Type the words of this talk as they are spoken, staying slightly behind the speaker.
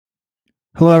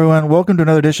Hello, everyone. Welcome to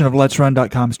another edition of Let's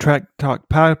Run.com's Track Talk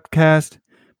podcast.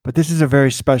 But this is a very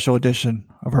special edition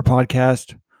of our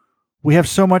podcast. We have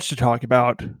so much to talk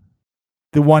about.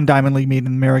 The one Diamond League meet in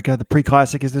America, the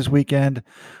pre-classic is this weekend.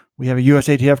 We have a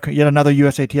USATF, yet another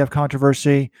USATF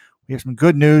controversy. We have some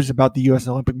good news about the U.S.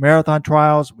 Olympic marathon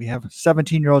trials. We have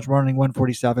 17-year-olds running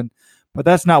 147. But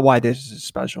that's not why this is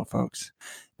special, folks.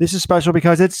 This is special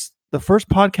because it's the first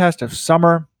podcast of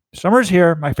summer. Summer's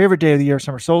here, my favorite day of the year,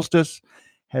 summer solstice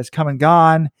has come and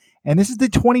gone. And this is the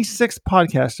 26th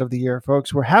podcast of the year,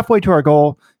 folks. We're halfway to our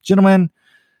goal. Gentlemen,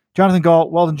 Jonathan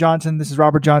Galt, Weldon Johnson, this is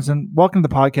Robert Johnson. Welcome to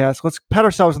the podcast. Let's pat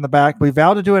ourselves on the back. We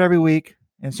vow to do it every week.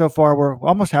 And so far, we're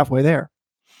almost halfway there.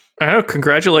 Oh,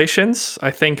 congratulations.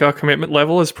 I think our commitment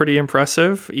level is pretty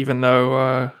impressive, even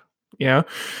though,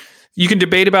 you can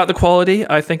debate about the quality.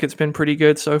 I think it's been pretty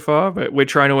good so far, but we're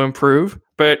trying to improve.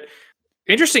 But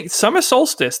interesting. Summer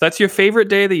solstice. That's your favorite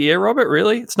day of the year, Robert?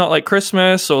 Really? It's not like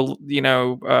Christmas or,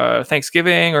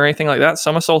 Thanksgiving or anything like that.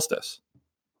 Summer solstice.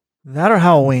 That or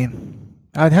Halloween.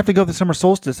 I'd have to go with the summer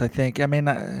solstice, I think. I mean,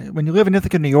 when you live in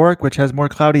Ithaca, New York, which has more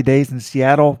cloudy days than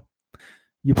Seattle,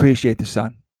 you appreciate the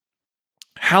sun.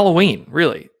 Halloween,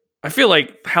 really? I feel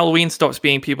like Halloween stops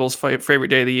being people's favorite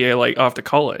day of the year, like after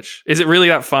college. Is it really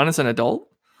that fun as an adult?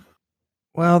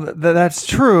 Well, that's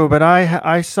true, but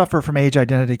I suffer from age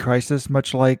identity crisis,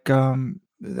 much like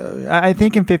I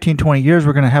think in 15, 20 years,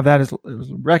 we're going to have that as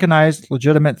recognized,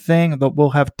 legitimate thing that we'll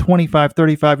have 25,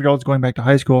 35-year-olds going back to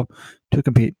high school to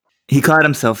compete. He caught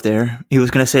himself there. He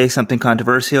was going to say something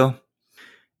controversial.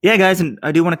 Yeah, guys, and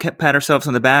I do want to pat ourselves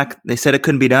on the back. They said it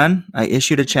couldn't be done. I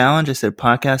issued a challenge. I said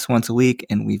podcast once a week,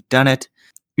 and we've done it.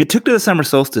 It took to the summer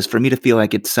solstice for me to feel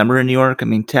like it's summer in New York. I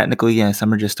mean, technically, yeah,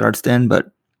 summer just starts then, but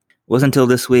it wasn't until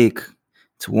this week.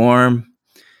 It's warm.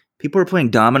 People are playing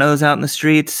dominoes out in the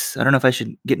streets. I don't know if I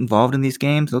should get involved in these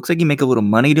games. It looks like you make a little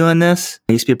money doing this.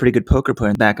 I used to be a pretty good poker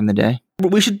player back in the day.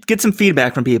 But we should get some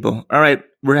feedback from people. All right,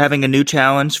 we're having a new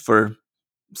challenge for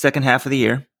second half of the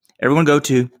year. Everyone go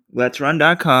to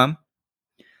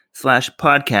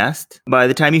letsrun.com/podcast. By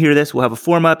the time you hear this, we'll have a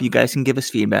form up. You guys can give us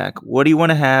feedback. What do you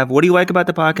want to have? What do you like about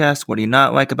the podcast? What do you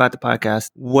not like about the podcast?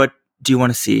 What do you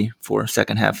want to see for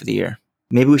second half of the year?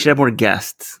 Maybe we should have more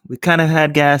guests. We kind of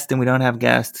had guests and we don't have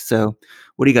guests. So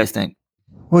what do you guys think?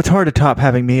 Well, it's hard to top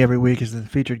having me every week as the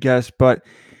featured guest, but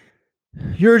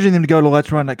you're urging them to go to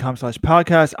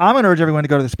letsrun.com/podcast. I'm going to urge everyone to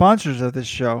go to the sponsors of this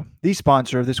show. The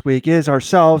sponsor of this week is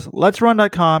ourselves,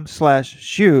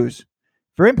 letsrun.com/shoes.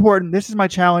 Very important. This is my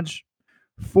challenge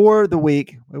for the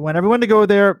week. We want everyone to go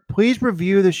there. Please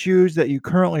review the shoes that you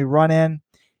currently run in.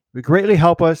 It would greatly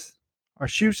help us. Our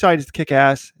shoe site is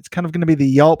kick-ass. It's kind of going to be the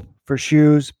Yelp for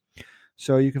shoes.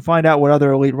 So you can find out what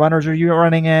other elite runners are you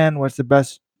running in, what's the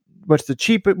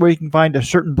cheapest, where you can find a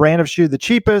certain brand of shoe the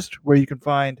cheapest, where you can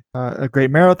find a great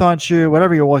marathon shoe,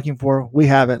 whatever you're looking for, we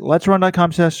have it.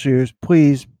 Letsrun.com/shoes.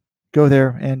 Please go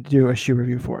there and do a shoe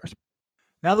review for us.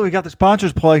 Now that we got the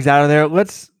sponsors plugs out of there,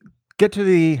 let's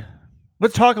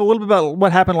talk a little bit about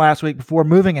what happened last week before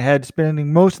moving ahead,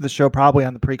 spending most of the show probably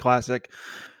on the pre-classic.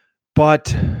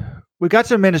 But we got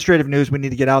some administrative news we need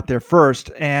to get out there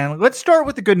first. And let's start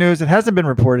with the good news. It hasn't been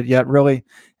reported yet, really,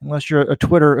 unless you're a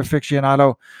Twitter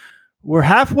aficionado. We're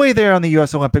halfway there on the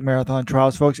U.S. Olympic Marathon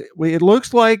trials, folks. It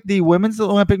looks like the women's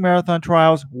Olympic Marathon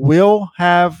trials will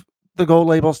have the gold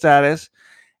label status,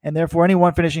 and therefore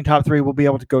anyone finishing top three will be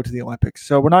able to go to the Olympics.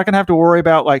 So we're not going to have to worry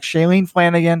about like Shailene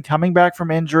Flanagan coming back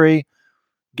from injury,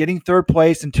 getting third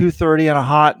place in 2:30 on a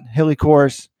hot, hilly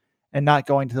course, and not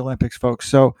going to the Olympics, folks.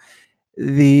 So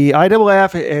the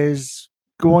IAAF is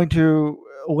going to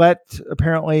let,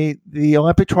 apparently, the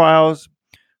Olympic trials,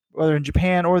 whether in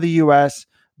Japan or the U.S.,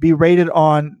 be rated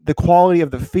on the quality of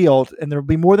the field, and there will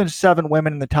be more than 7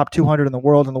 women in the top 200 in the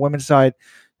world on the women's side,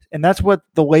 and that's what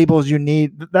the labels you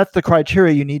need. That's the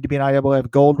criteria you need to be an IAAF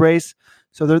gold race.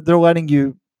 So they're letting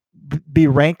you be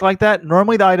ranked like that.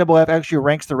 Normally, the IAAF actually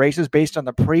ranks the races based on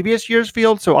the previous year's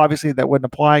field, so obviously that wouldn't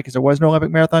apply because there was no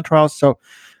Olympic marathon trials. So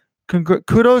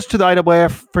kudos to the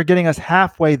IAAF for getting us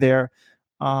halfway there.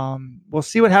 We'll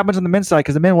see what happens on the men's side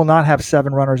because the men will not have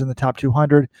 7 runners in the top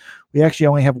 200. We actually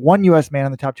only have 1 U.S. man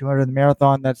in the top 200 in the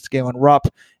marathon. That's Galen Rupp,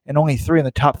 and only 3 in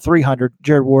the top 300.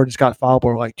 Jared Ward and Scott Fowler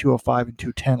were like 205 and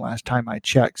 210 last time I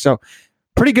checked. So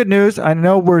pretty good news. I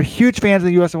know we're huge fans of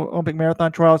the U.S. Olympic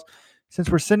Marathon trials. Since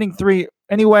we're sending 3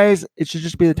 anyways, it should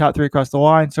just be the top 3 across the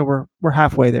line. So we're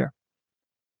halfway there.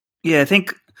 Yeah,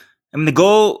 the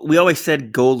goal, we always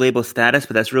said gold label status,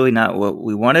 but that's really not what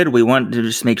we wanted. We wanted to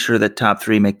just make sure that top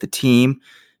 3 make the team.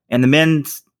 And the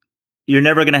men's, you're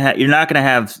not going to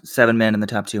have 7 men in the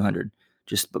top 200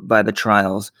 just by the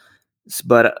trials.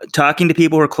 But talking to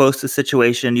people who are close to the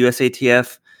situation,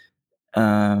 USATF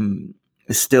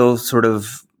is still sort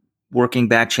of working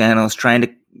back channels, trying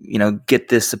to get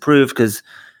this approved, because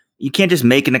you can't just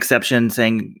make an exception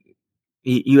saying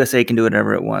USA can do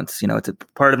whatever it wants. It's a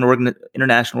part of an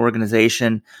international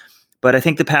organization. But I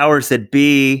think the powers that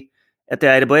be at the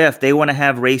IAAF, they want to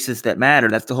have races that matter.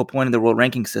 That's the whole point of the world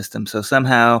ranking system. So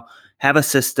somehow have a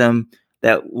system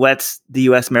that lets the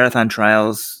U.S. marathon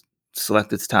trials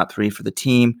select its top 3 for the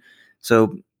team.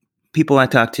 So people I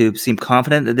talked to seem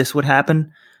confident that this would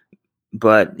happen.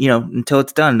 But, until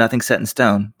it's done, nothing's set in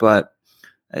stone. But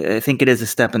I think it is a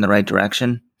step in the right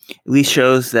direction. At least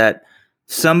shows that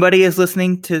somebody is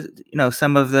listening to,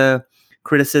 some of the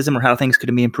criticism or how things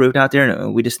could be improved out there.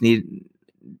 And we just need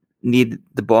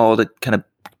the ball to kind of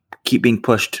keep being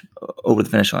pushed over the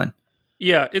finish line.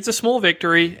 Yeah, it's a small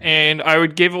victory, and I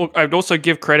would also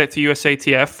give credit to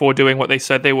USATF for doing what they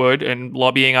said they would and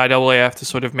lobbying IAAF to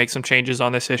sort of make some changes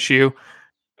on this issue.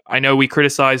 I know we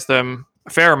criticized them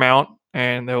a fair amount,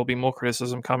 and there will be more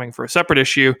criticism coming for a separate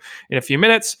issue in a few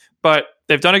minutes, but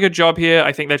they've done a good job here.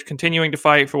 I think they're continuing to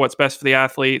fight for what's best for the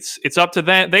athletes. It's up to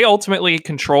them. They ultimately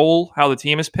control how the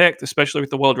team is picked, especially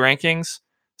with the world rankings.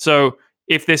 So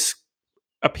if this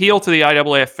appeal to the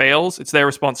IAAF fails, it's their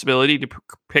responsibility to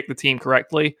pick the team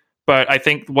correctly. But I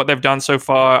think what they've done so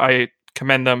far, I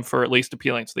commend them for at least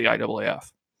appealing to the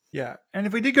IAAF. Yeah, and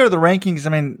if we did go to the rankings, I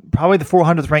mean, probably the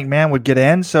 400th ranked man would get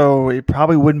in, so it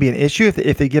probably wouldn't be an issue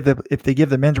if they give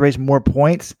the men's race more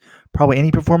points. Probably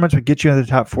any performance would get you in the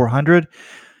top 400.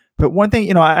 But one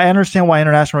thing, I understand why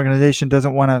international organization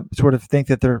doesn't want to sort of think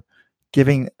that they're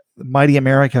giving Mighty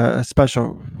America a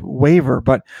special waiver.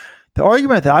 But the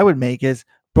argument that I would make is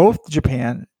both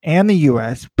Japan and the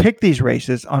U.S. pick these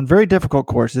races on very difficult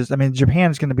courses. I mean,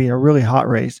 Japan is going to be a really hot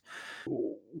race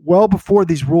well before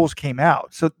these rules came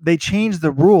out. So they changed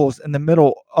the rules in the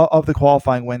middle of the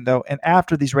qualifying window and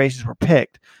after these races were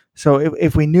picked. So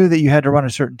if we knew that you had to run a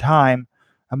certain time,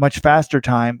 a much faster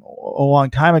time a long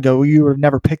time ago, you would have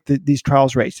never picked these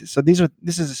trials races. So this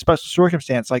is a special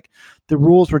circumstance. Like the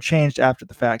rules were changed after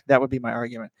the fact. That would be my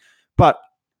argument. But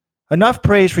enough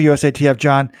praise for USATF,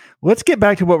 John. Let's get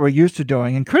back to what we're used to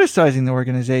doing and criticizing the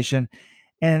organization.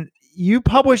 And you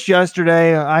published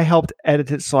yesterday. I helped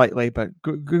edit it slightly, but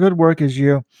good work as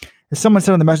you. As someone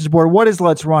said on the message board, what is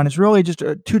Let's Run? It's really just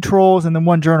 2 trolls and then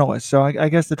 1 journalist. So I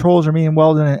guess the trolls are me and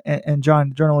Weldon and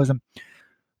John, journalism.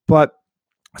 But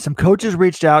some coaches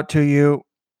reached out to you,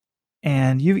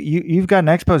 and you've got an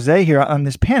expose here on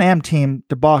this Pan Am team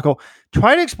debacle.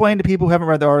 Try to explain to people who haven't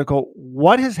read the article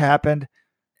what has happened.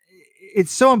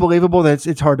 It's so unbelievable that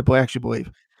it's hard to actually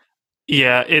believe.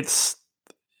 Yeah, it's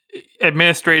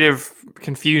administrative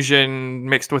confusion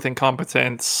mixed with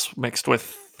incompetence, mixed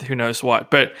with who knows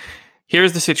what. But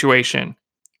here's the situation.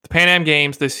 The Pan Am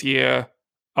Games this year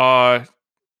are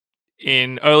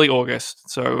in early August,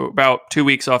 so about 2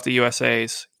 weeks after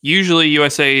USA's. Usually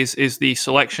USA's is the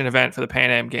selection event for the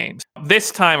Pan Am Games. This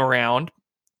time around,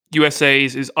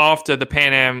 USA's is after the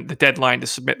Pan Am, the deadline to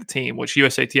submit the team, which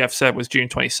USATF said was June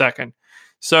 22nd.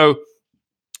 So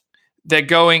they're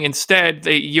going instead,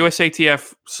 the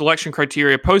USATF selection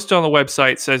criteria posted on the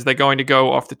website says they're going to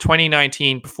go off the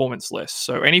 2019 performance list.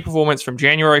 So any performance from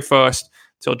January 1st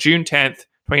till June 10th,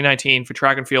 2019 for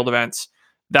track and field events,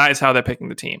 that is how they're picking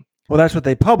the team. Well, that's what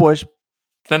they published.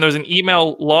 Then there was an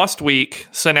email last week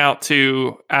sent out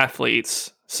to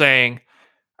athletes saying,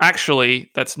 actually,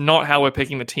 that's not how we're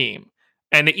picking the team.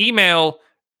 And the email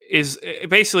it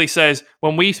basically says,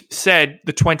 when we said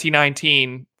the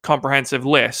 2019 comprehensive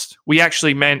list, we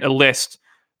actually meant a list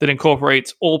that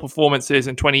incorporates all performances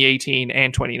in 2018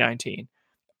 and 2019.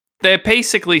 They're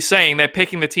basically saying they're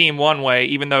picking the team one way,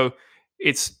 even though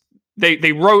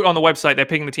they wrote on the website they're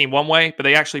picking the team one way, but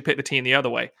they actually picked the team the other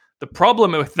way. The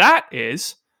problem with that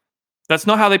is that's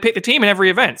not how they pick the team in every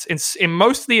event. In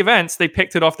most of the events, they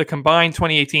picked it off the combined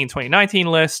 2018-2019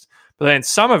 list, but then in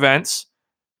some events,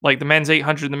 like the men's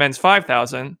 800 and the men's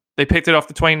 5,000, they picked it off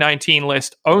the 2019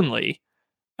 list only.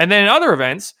 And then in other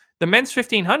events, the men's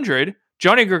 1500,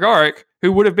 Johnny Gregoric,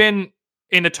 who would have been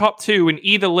in the top 2 in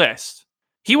either list,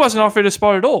 he wasn't offered a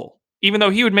spot at all, even though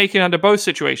he would make it under both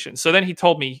situations. So then he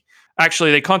told me,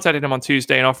 actually, they contacted him on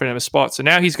Tuesday and offered him a spot. So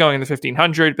now he's going in the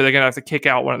 1500, but they're going to have to kick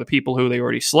out one of the people who they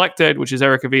already selected, which is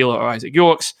Eric Avila or Isaac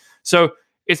Yorks. So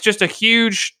it's just a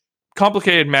huge,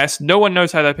 complicated mess. No one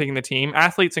knows how they're picking the team.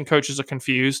 Athletes and coaches are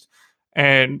confused.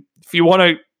 And if you want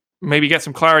to maybe get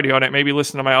some clarity on it, maybe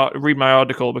read my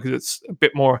article, because it's a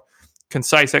bit more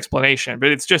concise explanation.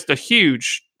 But it's just a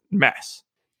huge mess.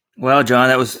 Well, John,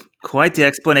 that was quite the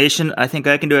explanation. I think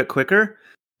I can do it quicker.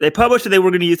 They published that they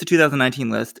were going to use the 2019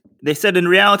 list. They said in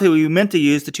reality we meant to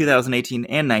use the 2018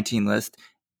 and 19 list.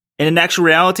 And in actual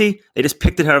reality, they just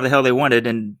picked it however the hell they wanted,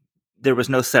 and there was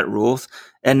no set rules.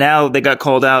 And now they got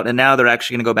called out, and now they're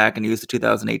actually going to go back and use the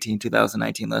 2018,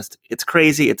 2019 list. It's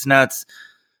crazy. It's nuts.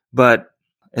 But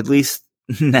at least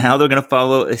now they're going to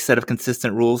follow a set of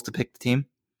consistent rules to pick the team.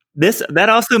 That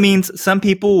also means some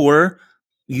people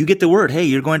you get the word, hey,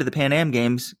 you're going to the Pan Am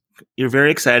Games. You're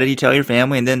very excited. You tell your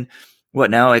family, and then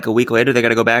now, like a week later, they got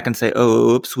to go back and say,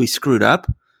 oh, oops, we screwed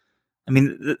up. I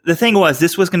mean, the thing was,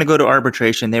 this was going to go to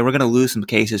arbitration. They were going to lose some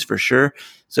cases for sure.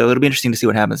 So it'll be interesting to see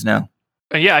what happens now.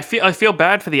 Yeah, I feel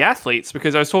bad for the athletes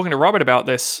because I was talking to Robert about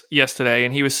this yesterday,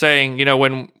 and he was saying,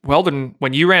 when Weldon,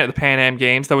 when you ran at the Pan Am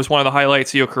Games, that was one of the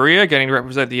highlights of your career, getting to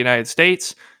represent the United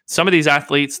States. Some of these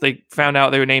athletes, they found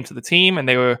out they were named to the team, and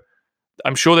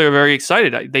I'm sure they were very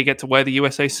excited. They get to wear the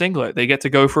USA singlet. They get to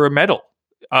go for a medal.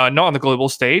 Not on the global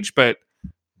stage, but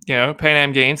Pan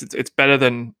Am Games, it's better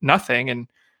than nothing. And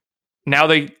now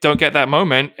they don't get that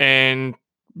moment, and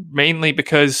mainly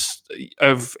because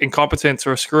of incompetence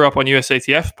or a screw up on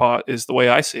USATF part is the way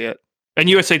I see it. And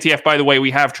USATF, by the way, we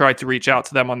have tried to reach out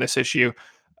to them on this issue.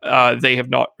 They have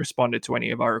not responded to any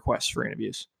of our requests for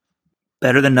interviews.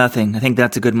 Better than nothing. I think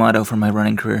that's a good motto for my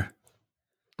running career.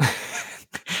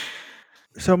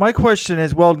 So my question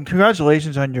is, Weldon,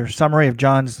 congratulations on your summary of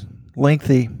John's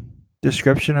lengthy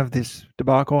description of this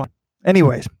debacle.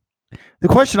 Anyways, the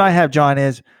question I have, John,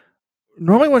 is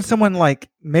normally when someone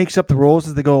makes up the rules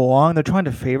as they go along, they're trying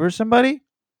to favor somebody.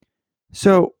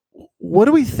 So what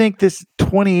do we think this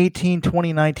 2018,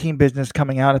 2019 business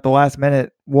coming out at the last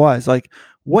minute was?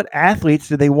 What athletes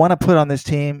did they want to put on this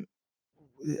team?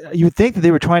 You would think that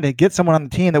they were trying to get someone on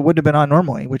the team that wouldn't have been on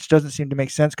normally, which doesn't seem to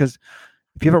make sense because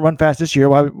if you haven't run fast this year,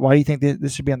 why do you think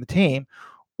this should be on the team?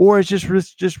 Or it's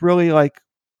just really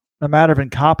a matter of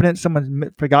incompetence.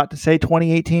 Someone forgot to say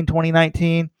 2018,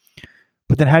 2019.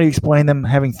 But then how do you explain them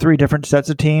having three different sets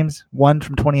of teams? One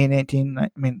from 2018. I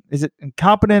mean, is it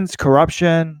incompetence,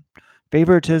 corruption,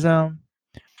 favoritism?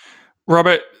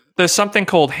 Robert, there's something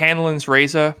called Hanlon's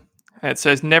razor. It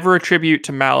says, never attribute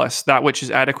to malice that which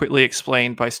is adequately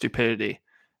explained by stupidity.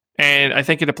 And I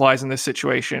think it applies in this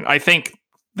situation. I think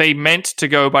they meant to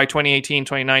go by 2018,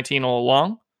 2019 all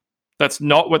along. That's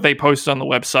not what they posted on the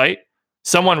website.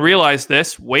 Someone realized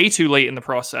this way too late in the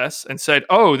process and said,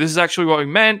 oh, this is actually what we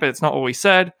meant, but it's not what we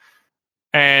said.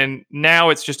 And now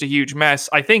it's just a huge mess.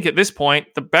 I think at this point,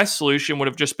 the best solution would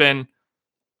have just been,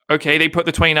 okay, they put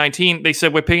the 2019, they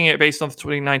said we're picking it based on the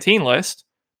 2019 list.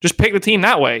 Just pick the team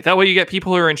that way. That way you get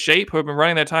people who are in shape, who have been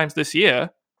running their times this year.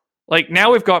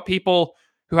 Now we've got people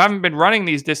who haven't been running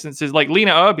these distances. Like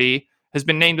Lena Irby has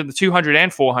been named in the 200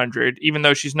 and 400, even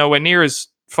though she's nowhere near as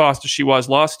fast as she was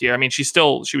last year. I mean, she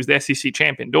was the SEC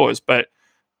champ indoors, but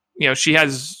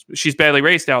she's barely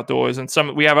raced outdoors. And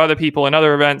we have other people in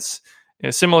other events in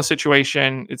a similar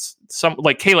situation. It's some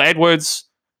like Kayla Edwards.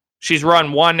 She's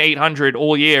run 1-800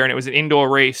 all year, and it was an indoor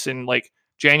race in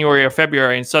January or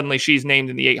February, and suddenly she's named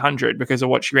in the 800 because of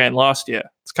what she ran last year.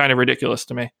 It's kind of ridiculous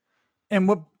to me. And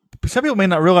what some people may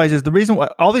not realize is the reason why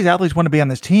all these athletes want to be on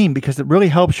this team, because it really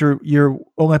helps your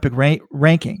Olympic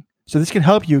ranking. So this can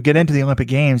help you get into the Olympic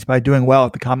Games by doing well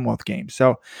at the Commonwealth Games.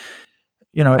 So,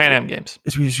 Pan Am Games.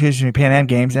 Excuse me, Pan Am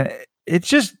Games. And it's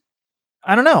just,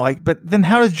 I don't know. But then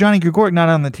how does Johnny Gregorek not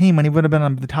on the team when he would have been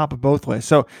on the top of both lists?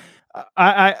 So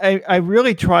I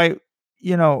really try,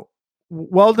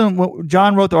 Weldon,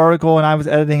 John wrote the article and I was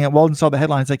editing it. Weldon saw the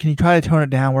headlines. Can you try to tone it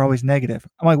down? We're always negative.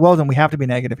 I'm like, Weldon, we have to be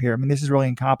negative here. I mean, this is really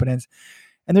incompetence.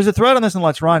 And there's a thread on this in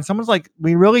Let's Run. Someone's like,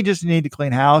 we really just need to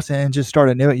clean house and just start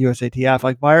anew at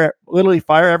USATF. Literally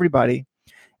fire everybody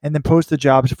and then post the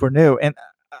jobs for new. And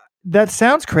that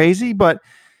sounds crazy, but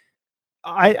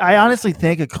I honestly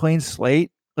think a clean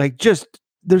slate,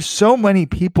 there's so many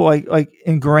people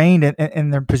ingrained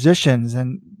in their positions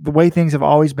and the way things have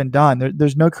always been done.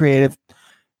 There's no creative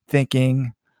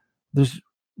thinking. There's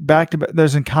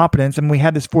incompetence. And we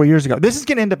had this 4 years ago. This is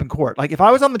going to end up in court. If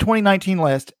I was on the 2019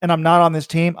 list and I'm not on this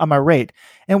team, I'm irate.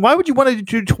 And why would you want to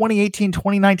do 2018,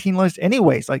 2019 list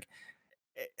anyways?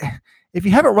 If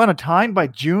you haven't run a time by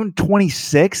June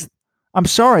 26th, I'm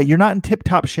sorry, you're not in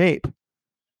tip-top shape.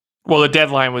 Well, the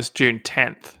deadline was June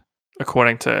 10th,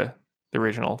 according to the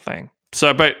original thing.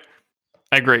 So, but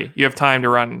I agree. You have time to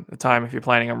run the time if you're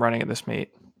planning on running at this meet.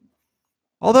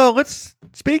 Although,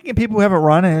 speaking of people who haven't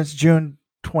run, and it's June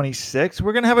 26th,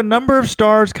 we're going to have a number of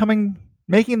stars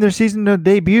making their season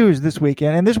debuts this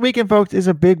weekend. And this weekend, folks, is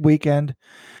a big weekend.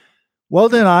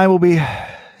 Weldon and I will be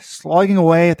slogging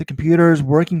away at the computers,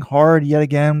 working hard yet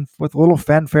again with a little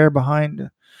fanfare behind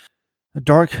a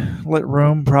dark lit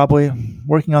room, probably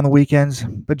working on the weekends.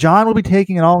 But John will be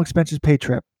taking an all expenses paid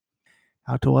trip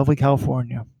out to lovely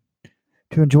California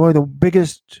to enjoy the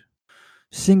biggest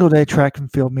single day track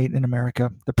and field meet in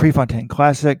America, the Prefontaine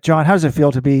Classic. John, how does it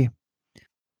feel to be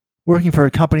working for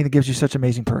a company that gives you such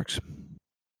amazing perks?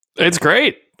 It's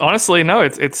great. Honestly, no,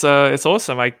 it's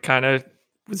awesome. I kind of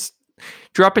was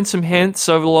dropping some hints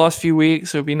over the last few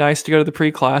weeks. It would be nice to go to the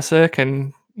pre-classic,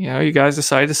 and you guys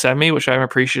decided to send me, which I'm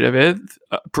appreciative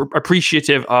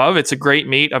of. It's a great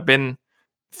meet. I've been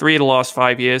 3 of the last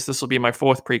 5 years. This will be my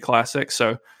 4th pre-classic.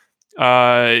 So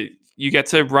you get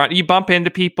to run, you bump into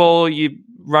people, you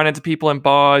run into people in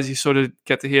bars, you sort of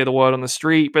get to hear the word on the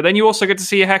street, but then you also get to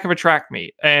see a heck of a track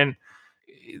meet. And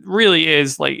it really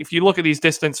is, like, if you look at these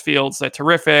distance fields, they're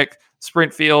terrific.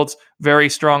 Sprint fields, very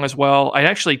strong as well. I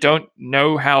actually don't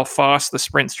know how fast the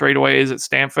sprint straightaway is at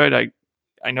Stanford.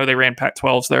 I know they ran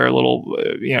Pac-12s there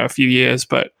a few years,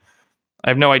 but I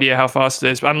have no idea how fast it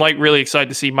is. But I'm really excited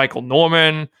to see Michael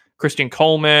Norman, Christian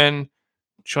Coleman,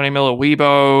 Shawnee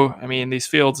Miller-Weibo. I mean, these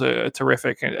fields are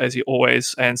terrific, as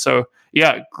always. And so,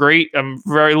 yeah, great. I'm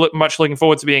very much looking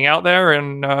forward to being out there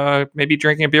and maybe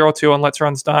drinking a beer or two on Let's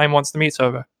Run's dime once the meet's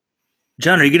over.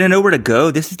 John, are you going to know where to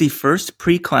go? This is the first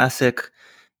pre-classic.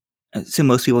 I assume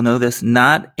most people know this.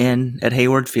 Not at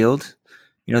Hayward Field.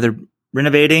 They're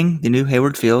renovating the new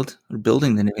Hayward Field, or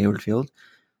building the new Hayward Field.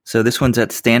 So this one's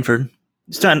at Stanford.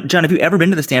 John, have you ever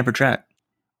been to the Stanford track?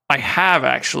 I have,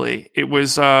 actually. It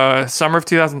was summer of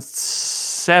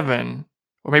 2007,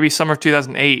 or maybe summer of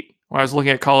 2008, when I was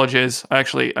looking at colleges. I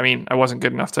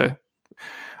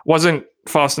wasn't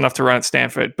fast enough to run at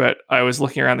Stanford, but I was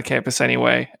looking around the campus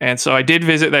anyway. And so I did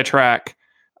visit their track,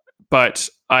 but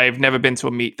I've never been to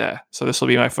a meet there. So this will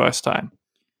be my first time.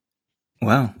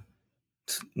 Wow.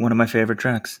 It's one of my favorite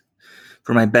tracks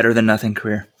for my better than nothing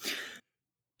career.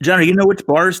 John, do you know which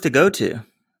bars to go to?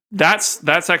 That's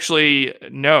actually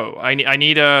no. I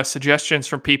need suggestions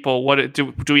from people.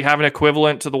 Do we have an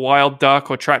equivalent to the Wild Duck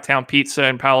or Tracktown Pizza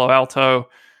in Palo Alto?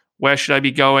 Where should I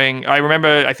be going? I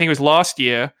remember, I think it was last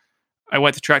year, I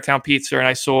went to Tracktown Pizza and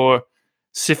I saw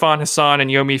Sifan Hassan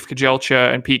and Yomif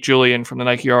Kajelcha and Pete Julian from the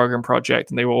Nike Oregon Project,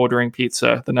 and they were ordering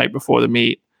pizza the night before the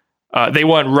meet. They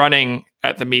weren't running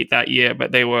at the meet that year,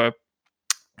 but they were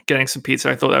getting some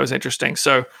pizza. I thought that was interesting.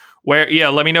 So let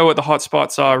me know what the hot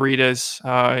spots are, readers.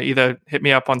 Either hit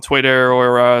me up on Twitter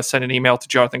or send an email to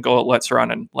Jonathan Gold at Let's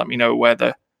Run and let me know where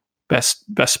the best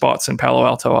spots in Palo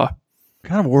Alto are.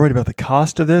 Kind of worried about the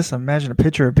cost of this. I imagine a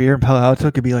pitcher of beer in Palo Alto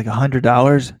could be like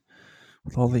 $100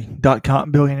 with all the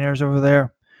 .com billionaires over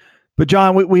there. But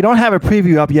John, we don't have a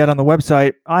preview up yet on the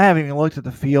website. I haven't even looked at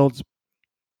the fields.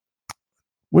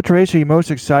 Which race are you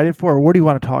most excited for, or what do you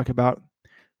want to talk about?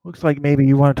 Looks like maybe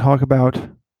you want to talk about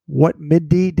what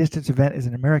mid-D distance event is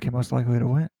an American most likely to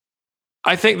win.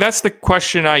 I think that's the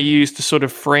question I use to sort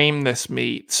of frame this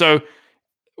meet. So,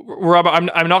 Rob, I'm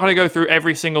not going to go through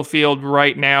every single field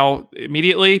right now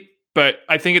immediately, but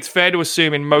I think it's fair to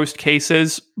assume in most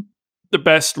cases the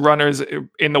best runners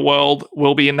in the world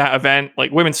will be in that event.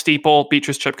 Like women's steeple,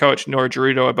 Beatrice Chepkoech, Nora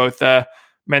Gerudo are both there.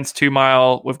 Men's 2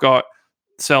 mile, we've got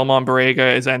Salman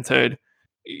Barega is entered.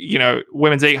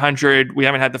 Women's 800, we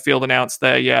haven't had the field announced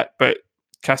there yet, but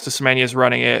Caster Semenya is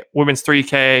running it. Women's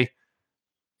 3K,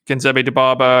 Genzebe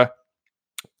Dibaba,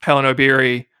 Helen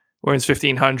Obiri. Women's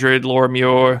 1500, Laura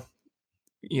Muir.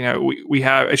 We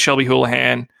have Shelby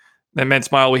Houlihan. Then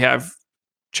men's mile, we have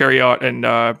Chariot and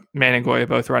Man Ngoya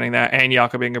both running that, and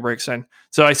Jakob Ingebrigtsen.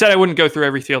 So I said I wouldn't go through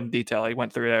every field in detail. I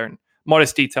went through there in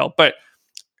modest detail, but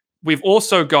we've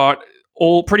also got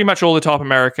pretty much all the top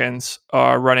Americans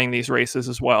are running these races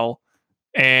as well.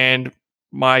 And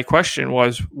my question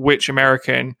was, which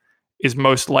American is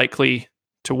most likely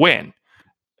to win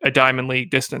a Diamond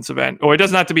League distance event? Or it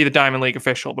doesn't have to be the Diamond League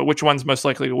official, but which one's most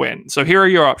likely to win? So here are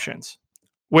your options.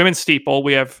 Women's steeple,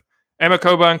 we have Emma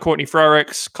Coburn, Courtney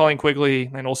Frericks, Colleen Quigley,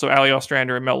 and also Ali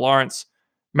Ostrander and Mel Lawrence.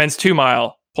 Men's 2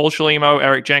 mile, Paul Shalimo,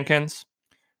 Eric Jenkins.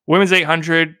 Women's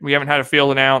 800, we haven't had a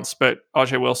field announced, but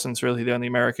Ajay Wilson's really the only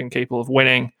American capable of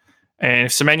winning. And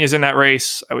if Semenya's in that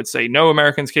race, I would say no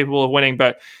American's capable of winning,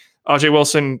 but Ajay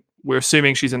Wilson, we're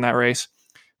assuming she's in that race.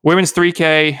 Women's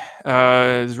 3K,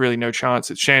 there's really no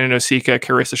chance. It's Shannon Osika,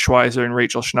 Carissa Schweizer, and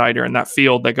Rachel Schneider. And that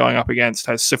field they're going up against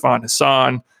has Sifan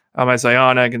Hassan, Ahmed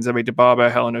Zayana, Genzebe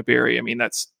Dibaba, Helen Obiri. I mean,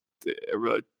 that's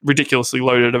a ridiculously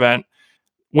loaded event.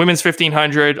 Women's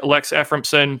 1500, Alexa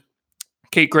Ephraimson,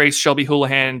 Kate Grace, Shelby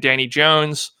Houlihan, Danny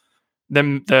Jones.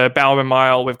 Then the Bowerman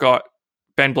Mile, we've got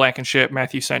Ben Blankenship,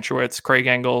 Matthew Centrowitz, Craig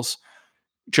Engels,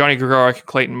 Johnny Gregoric, and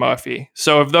Clayton Murphy.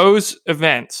 So of those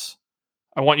events,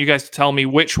 I want you guys to tell me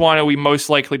which one are we most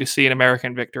likely to see an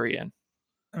American victory in.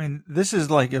 I mean, this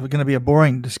is like going to be a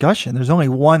boring discussion. There's only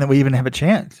one that we even have a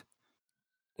chance.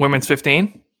 Women's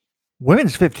 15?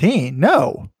 Women's 15?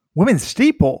 No. Women's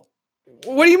steeple.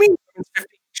 What do you mean women's 15?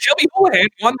 Shelby Houlihan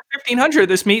won the 1500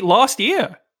 this meet last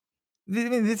year.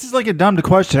 This is like a dumb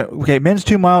question. Okay, men's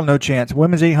 2 mile, no chance.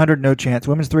 Women's 800, no chance.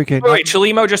 Women's 3K. Wait,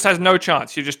 Chelimo just has no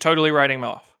chance. You're just totally writing him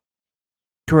off.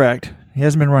 Correct. He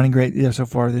hasn't been running great so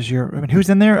far this year. I mean, who's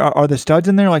in there? Are the studs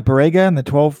in there like Barrega and the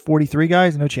 12:43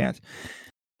 guys? No chance.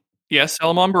 Yes,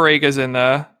 Salomon Barrega's in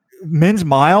there. Men's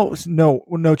mile,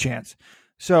 no chance.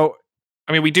 So,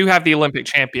 I mean, we do have the Olympic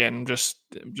champion. Just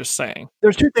saying.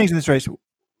 There's two things in this race.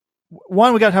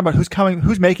 One, we got to talk about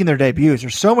who's making their debuts.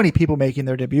 There's so many people making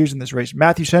their debuts in this race.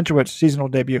 Matthew Centrowitz, seasonal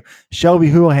debut. Shelby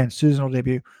Houlihan, seasonal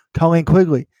debut. Colleen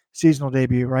Quigley, seasonal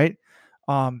debut, right?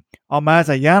 Almaz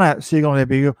Ayana, seasonal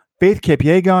debut. Faith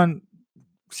Kipyegon,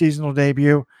 seasonal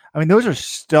debut. I mean, those are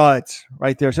studs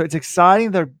right there. So it's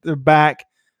exciting. They're back,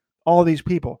 all these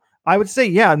people. I would say,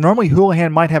 yeah, normally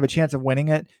Houlihan might have a chance of winning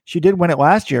it. She did win it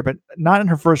last year, but not in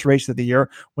her first race of the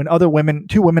year when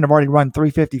two women have already run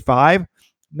 3:55.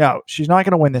 No, she's not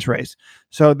going to win this race.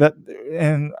 So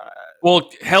Nzebe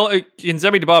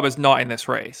Dibaba is not in this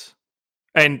race,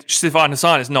 and Sifan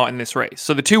Hassan is not in this race.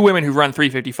 So the two women who run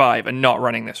 3:55 are not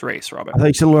running this race, Robert. I thought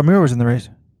you said Laura Muir was in the race.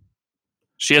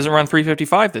 She hasn't run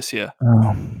 3:55 this year.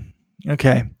 Oh,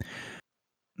 okay.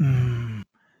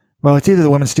 Well, it's either the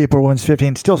women's steeple or women's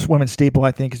 15. Still, women's steeple,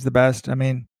 I think, is the best. I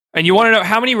mean, and you want to know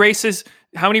how many races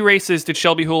did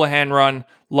Shelby Houlihan run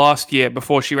last year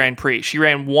before she ran pre? She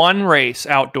ran one race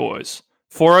outdoors,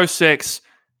 4:06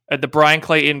 at the Brian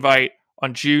Clay Invite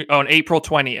on April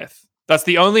 20th. That's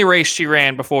the only race she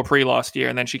ran before pre last year,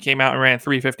 and then she came out and ran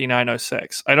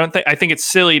 3:59.06. I think it's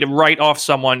silly to write off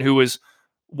someone who was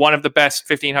one of the best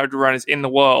 1500 runners in the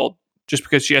world just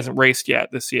because she hasn't raced yet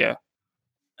this year.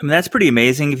 I mean, that's pretty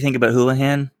amazing if you think about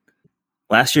Houlihan.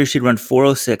 Last year, she'd run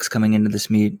 4:06 coming into this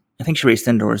meet. I think she raced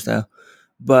indoors, though.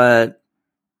 But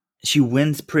she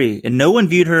wins pre. And no one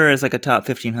viewed her as like a top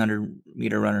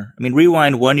 1,500-meter runner. I mean,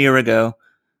 rewind 1 year ago.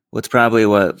 It's probably,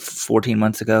 14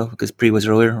 months ago? Because pre was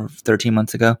earlier, or 13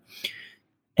 months ago.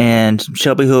 And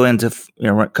Shelby Houlihan's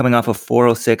coming off of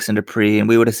 4:06 into pre, and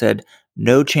we would have said,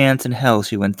 no chance in hell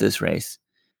she wins this race.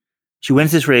 She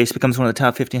wins this race, becomes one of the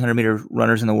top 1,500-meter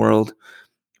runners in the world.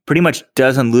 Pretty much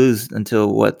doesn't lose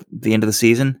until the end of the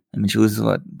season. I mean, she loses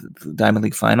the Diamond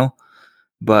League final,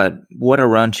 but what a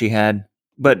run she had.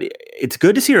 But it's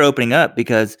good to see her opening up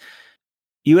because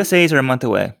USAs are a month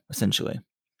away, essentially.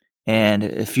 And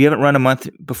if you haven't run a month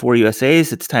before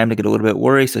USAs, it's time to get a little bit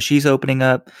worried. So she's opening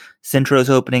up.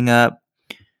 Centro's opening up.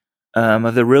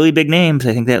 Of the really big names,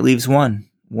 I think that leaves one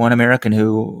American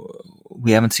who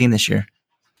we haven't seen this year.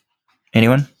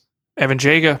 Anyone? Evan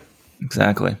Jager.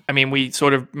 Exactly. I mean, we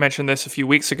sort of mentioned this a few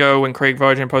weeks ago when Craig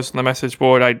Vargin posted on the message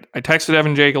board. I texted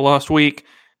Evan Jager last week,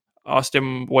 asked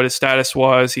him what his status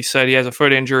was. He said he has a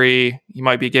foot injury. He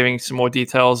might be giving some more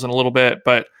details in a little bit,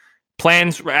 but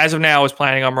plans as of now is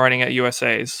planning on running at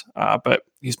USAs, but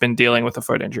he's been dealing with a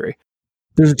foot injury.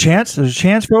 There's a chance,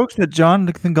 folks, that John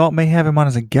Galt may have him on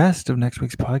as a guest of next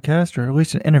week's podcast, or at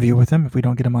least an interview with him if we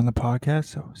don't get him on the podcast.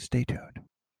 So stay tuned.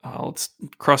 Let's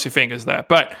cross your fingers there.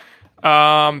 But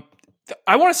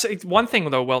I want to say one thing,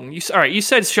 though, Weldon. You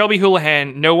said Shelby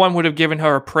Houlihan, no one would have given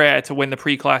her a prayer to win the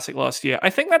pre-classic last year. I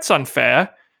think that's unfair.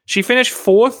 She finished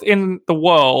 4th in the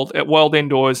world at World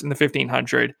Indoors in the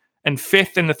 1500 and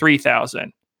 5th in the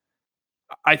 3000.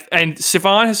 And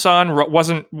Sifan Hassan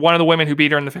wasn't one of the women who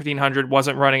beat her in the 1500,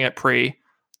 wasn't running at pre.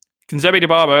 Nzebe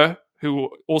Dibaba, who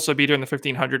also beat her in the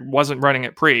 1500, wasn't running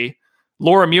at pre.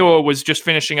 Laura Muir was just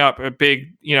finishing up a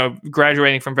big,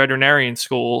 graduating from veterinarian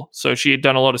school. So she had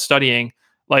done a lot of studying.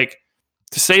 Like,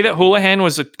 to say that Houlihan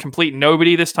was a complete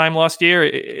nobody this time last year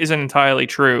isn't entirely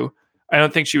true. I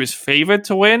don't think she was favored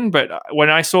to win, but when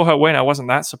I saw her win, I wasn't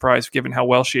that surprised given how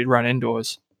well she had run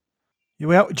indoors.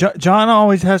 Well, John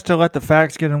always has to let the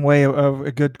facts get in the way of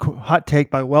a good hot take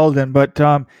by Weldon. But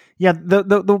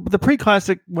the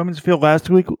pre-classic women's field last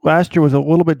year was a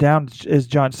little bit down, as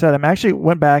John said. I actually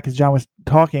went back as John was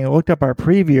talking and looked up our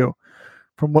preview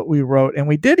from what we wrote, and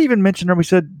we did even mention her. We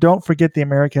said don't forget the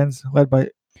Americans, led by.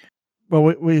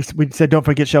 Well, we said don't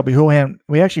forget Shelby Houlihan.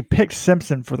 We actually picked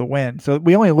Simpson for the win, so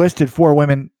we only listed 4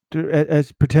 women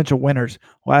as potential winners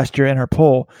last year in our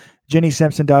poll. Jenny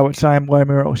Simpson, Dawit Syme,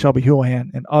 Laura Shelby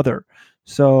Houlihan, and other.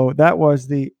 So that was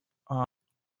the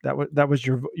that was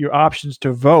your options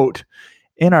to vote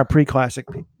in our pre-classic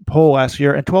poll last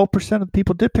year, and 12% of the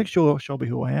people did pick Shelby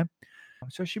Houlihan.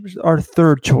 So she was our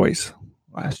third choice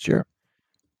last year.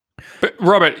 But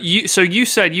Robert, you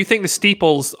said you think the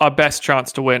steeples are best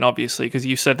chance to win, obviously, because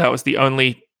you said that was the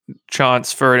only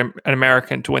chance for an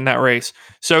American to win that race.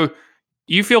 So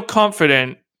you feel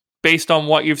confident based on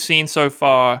what you've seen so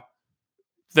far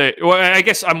that, well, I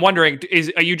guess I'm wondering,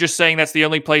 are you just saying that's the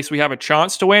only place we have a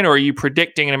chance to win, or are you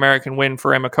predicting an American win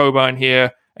for Emma Coburn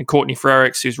here and Courtney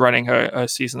Frerichs, who's running her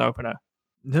season opener?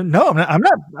 No,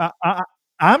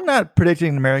 I'm not predicting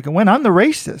an American win. I'm the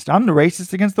racist. I'm the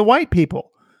racist against the white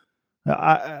people.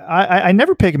 I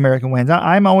never pick American wins.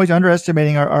 I'm always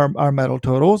underestimating our medal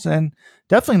totals, and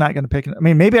definitely not going to pick. I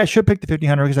mean, maybe I should pick the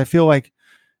 1500 because I feel like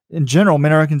in general,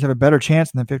 Americans have a better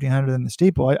chance in the 1500 than the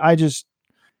steeple. I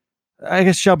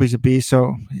guess Shelby's a beast.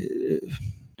 So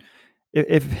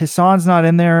if Hassan's not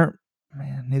in there,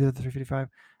 man, neither of the 355.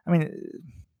 I mean,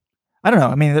 I don't know.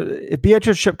 I mean, if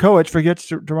Beatrice Chepkoech forgets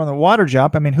to run the water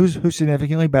jump, I mean, who's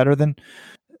significantly better than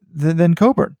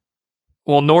Coburn?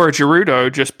 Well, Nora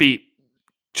Gerudo just beat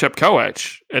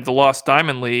Chepkoech at the Last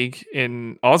Diamond League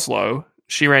in Oslo.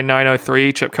 She ran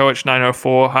 9:03, Chepkoech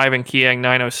 9:04, Hyven Kiang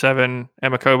 9:07,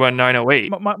 Emma Coburn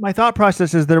 9:08. My thought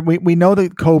process is that we know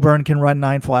that Coburn can run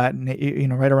 9 flat,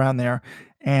 and right around there,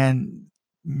 and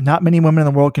not many women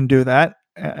in the world can do that.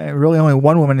 Really, only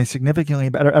one woman is significantly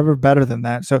better than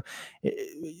that. So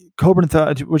Coburn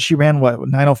thought, she ran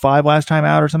 9:05 last time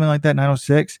out or something like that,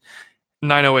 9:06.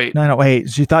 9:08.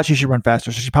 9:08. She thought she should run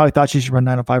faster. So she probably thought she should run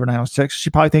 9:05 or 9:06. She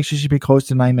probably thinks she should be close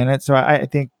to 9 minutes. So I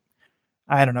think,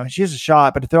 I don't know. She has a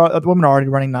shot, but if the women are already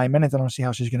running 9 minutes, I don't see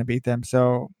how she's going to beat them.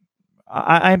 So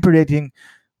I'm predicting.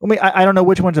 I don't know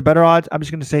which one's a better odds. I'm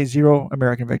just going to say 0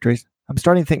 American victories. I'm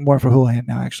starting to think more for Houlihan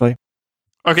now, actually.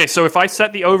 Okay, so if I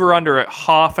set the over-under at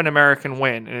half an American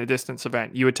win in a distance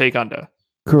event, you would take under?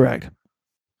 Correct.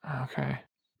 Okay.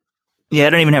 Yeah, I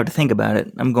don't even have to think about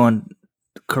it. I'm going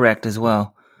correct as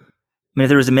well. I mean, if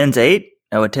there was a men's 8,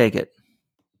 I would take it.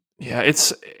 Yeah,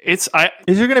 Is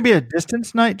there going to be a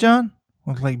distance night, John?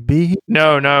 Like B?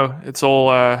 No. It's all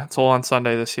on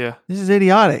Sunday this year. This is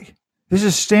idiotic. This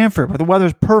is Stanford, but the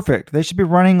weather's perfect. They should be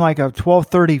running like a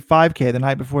 12:30 5K the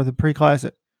night before the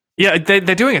pre-classic. Yeah,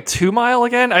 they're doing a 2 mile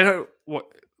again. I don't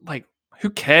who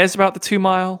cares about the 2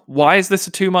 mile? Why is this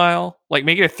a 2 mile? Like,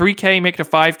 make it a 3K, make it a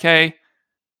 5K.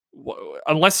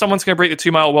 Unless someone's going to break the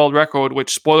 2 mile world record,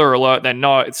 which, spoiler alert, they're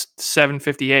not. It's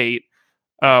 7:58.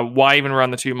 Why even run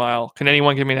the 2 mile? Can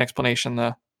anyone give me an explanation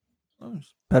there?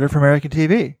 Better for American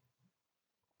TV.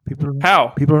 How?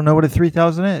 People don't know what a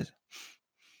 3,000 is.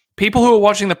 People who are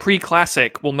watching the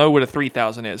pre-classic will know what a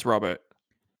 3,000 is, Robert.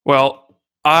 Well,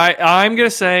 I'm going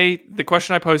to say the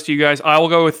question I posed to you guys, I will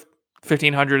go with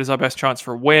 1,500 as our best chance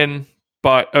for win,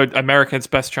 but Americans'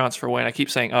 best chance for win. I keep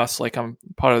saying us like I'm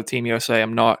part of the Team USA.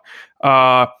 I'm not.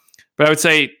 But I would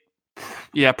say,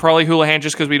 yeah, probably Houlihan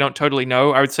just because we don't totally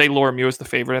know. I would say Laura Muir is the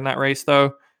favorite in that race,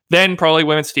 though. Then probably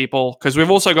women's steeple, because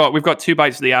we've got 2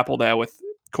 bites of the apple there with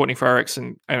Courtney Frerichs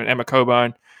and Emma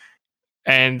Coburn.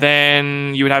 And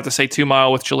then you would have to say 2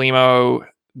 mile with Chelimo,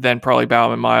 then probably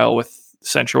Bowerman mile with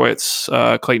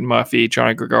Centrowitz, Clayton Murphy,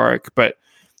 Johnny Gregoric. But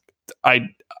I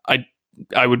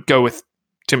would go with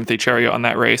Timothy Cheruiyot on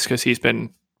that race because he's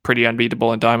been pretty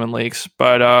unbeatable in Diamond Leagues.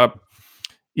 But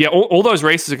yeah, all those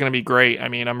races are going to be great. I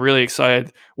mean, I'm really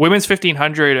excited. Women's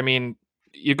 1,500, I mean,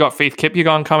 you've got Faith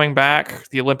Kipyegon coming back,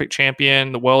 the Olympic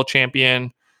champion, the world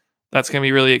champion. That's going to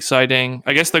be really exciting.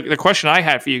 I guess the question I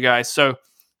had for you guys, so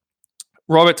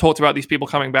Robert talked about these people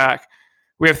coming back.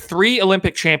 We have 3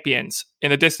 Olympic champions in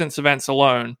the distance events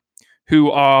alone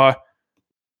who are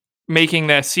making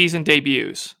their season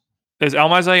debuts. There's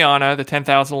Almaz Ayana, the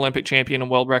 10,000 Olympic champion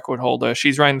and world record holder.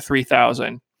 She's running the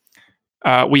 3,000.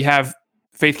 We have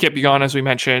Faith Kipyegon, as we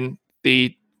mentioned,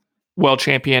 the world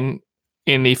champion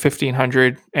in the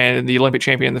 1,500 and the Olympic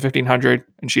champion in the 1,500,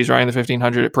 and she's running the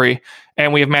 1,500 at pre.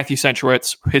 And we have Matthew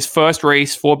Centrowitz, his first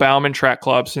race for Bowerman Track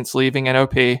Club since leaving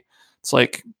NOP. It's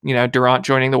like, Durant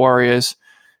joining the Warriors.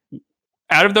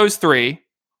 Out of those 3,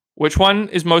 which one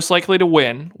is most likely to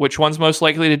win? Which one's most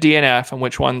likely to DNF? And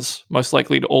which one's most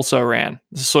likely to also ran?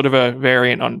 This is sort of a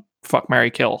variant on Fuck, Marry,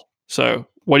 Kill. So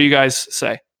what do you guys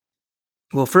say?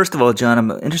 Well, first of all, John,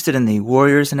 I'm interested in the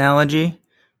Warriors analogy.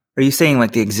 Are you saying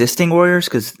like the existing Warriors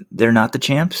because they're not the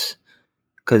champs?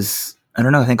 Because, I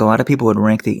don't know, I think a lot of people would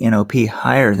rank the NOP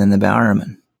higher than the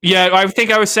Bowerman. Yeah, I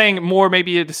think I was saying more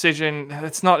maybe a decision.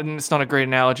 It's not a great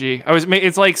analogy.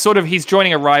 It's like sort of he's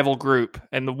joining a rival group,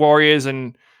 and the Warriors,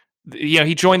 and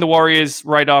he joined the Warriors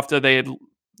right after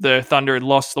the Thunder had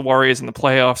lost the Warriors in the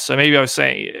playoffs. So maybe I was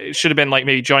saying it should have been like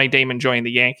maybe Johnny Damon joining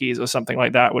the Yankees or something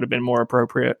like that would have been more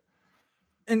appropriate.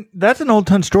 And that's an old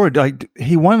ton story. Like,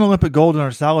 he won Olympic gold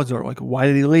under Salazar. Like, why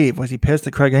did he leave? Was he pissed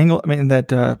that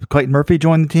that Clayton Murphy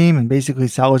joined the team and basically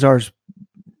Salazar's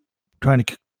trying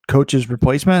to coach his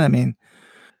replacement? I mean,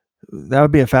 that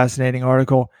would be a fascinating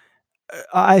article.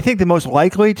 I think the most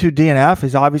likely to DNF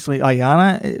is obviously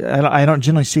Ayana. I don't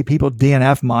generally see people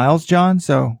DNF miles, John.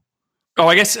 So,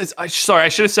 I guess sorry, I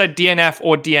should have said DNF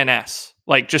or DNS,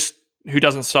 like just who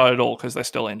doesn't start at all because they're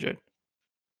still injured.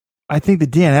 I think the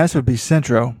DNS would be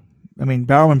Centro. I mean,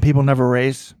 Bowerman people never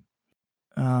race.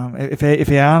 If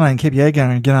Ayana and Kipyegon are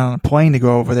going to get on a plane to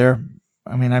go over there,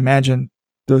 I mean, I imagine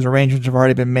those arrangements have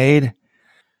already been made.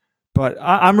 But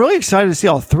I'm really excited to see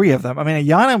all three of them. I mean,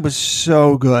 Ayana was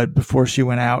so good before she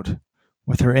went out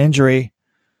with her injury.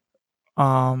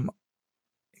 Kipyegon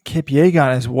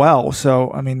as well.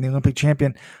 So, I mean, the Olympic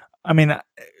champion. I mean,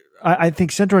 I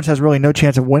think Centrowitz has really no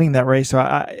chance of winning that race.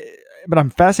 But I'm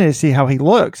fascinated to see how he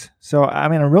looks. So, I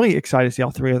mean, I'm really excited to see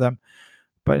all three of them.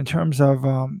 But in terms of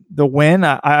the win,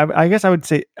 I guess I would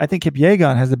say I think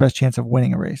Kipyegon has the best chance of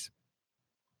winning a race.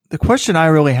 The question I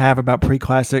really have about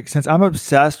pre-classic, since I'm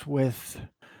obsessed with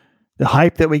the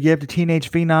hype that we give to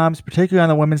teenage phenoms, particularly on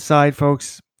the women's side,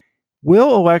 folks,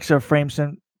 will Alexa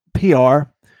Frampson PR?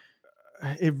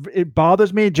 It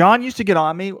bothers me. John used to get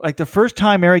on me. Like the first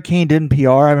time Mary Cain didn't PR,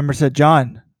 I remember said,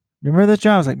 John, remember this,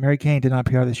 John? I was like, Mary Cain did not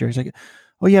PR this year. He's like,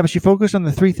 oh, yeah, but she focused on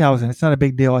the 3,000. It's not a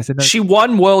big deal. I said, no. She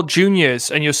won World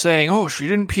Juniors, and you're saying, oh, she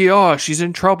didn't PR. She's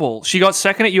in trouble. She got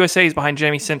second at USA's behind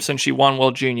Jamie Simpson. She won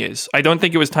World Juniors. I don't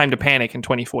think it was time to panic in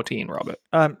 2014, Robert.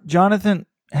 Jonathan,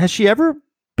 has she ever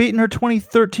beaten her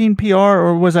 2013 PR,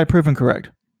 or was I proven correct?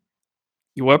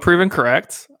 You were proven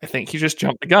correct. I think you just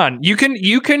jumped the gun. You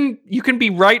can be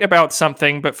right about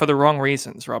something, but for the wrong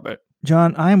reasons, Robert.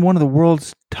 John, I am one of the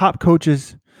world's top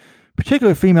coaches,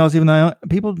 particularly females, even though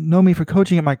people know me for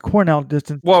coaching at my Cornell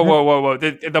distance. Whoa.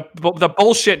 The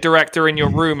bullshit director in your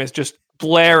room is just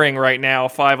blaring right now,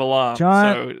 5 alarm.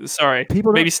 John, so, sorry.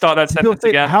 Maybe start that sentence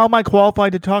again. How am I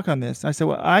qualified to talk on this? I said,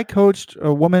 well, I coached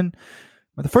a woman.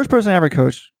 The first person I ever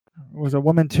coached was a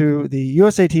woman to the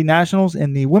USAT Nationals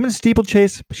in the women's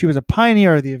steeplechase. She was a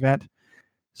pioneer of the event.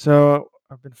 So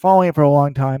I've been following it for a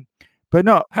long time. But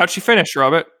no. How'd she finish,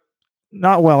 Robert?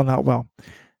 Not well.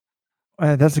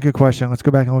 That's a good question. Let's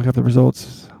go back and look up the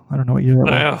results. I don't know what year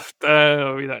that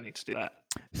was. We don't need to do that.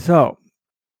 So,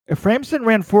 Frampson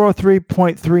ran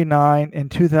 403.39 in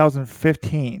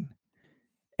 2015.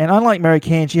 And unlike Mary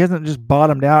Cain, she hasn't just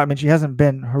bottomed out. I mean, she hasn't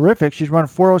been horrific. She's run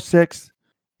 406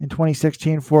 in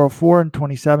 2016, 404 in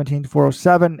 2017,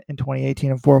 407 in 2018,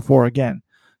 and 404 again.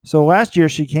 So last year,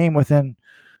 she came within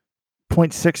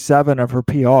 0.67 of her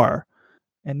PR.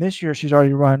 And this year, she's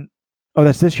already run... Oh,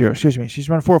 that's this year. Excuse me. She's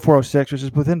run 4.406, which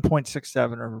is within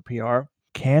 0.67 of her PR.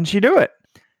 Can she do it?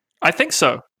 I think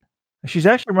so. She's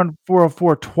actually run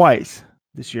 404 twice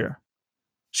this year.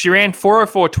 She ran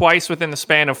 404 twice within the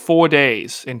span of 4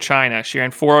 days in China. She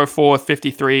ran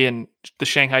 404.53 in the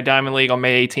Shanghai Diamond League on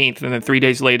May 18th, and then 3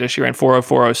 days later, she ran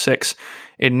 404.06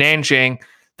 in Nanjing.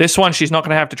 This one, she's not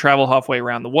going to have to travel halfway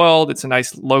around the world. It's a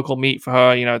nice local meet for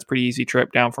her. You know, it's a pretty easy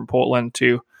trip down from Portland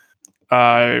to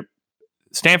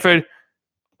Stanford.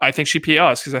 I think she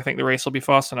PRs because I think the race will be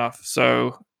fast enough.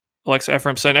 So Alexa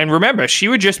Efremson, and remember, she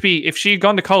would just be, if she had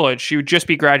gone to college, she would just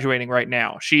be graduating right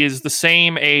now. She is the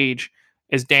same age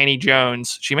as Danny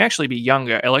Jones. She may actually be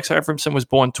younger. Alexa Efremson was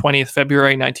born 20th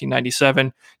February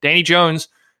 1997. Danny Jones,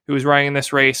 who was running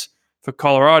this race for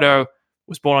Colorado,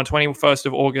 was born on 21st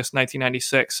of August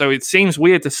 1996. So it seems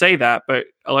weird to say that, but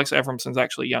Alexa Efremson's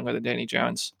actually younger than Danny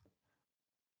Jones.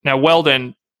 Now,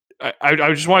 Weldon, I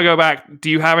just want to go back.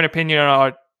 Do you have an opinion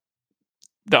on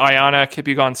the Ayana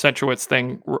Kipyegon Centrowitz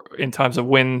thing in terms of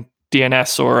win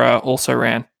DNS or also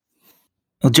ran?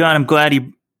 Well, John, I'm glad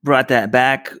you brought that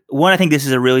back. One, I think this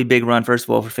is a really big run, first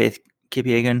of all, for Faith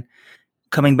Kipyegon.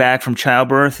 Coming back from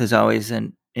childbirth is always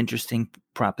an interesting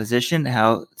proposition.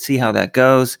 See how that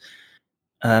goes.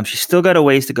 She's still got a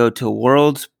ways to go to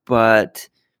Worlds, but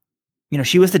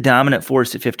she was the dominant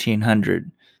force at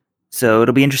 1500. So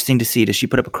it'll be interesting to see, does she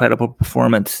put up a credible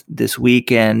performance this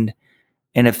weekend?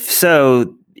 And if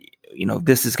so,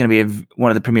 this is going to be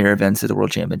one of the premier events of the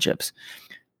World Championships.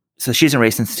 So she hasn't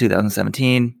raced since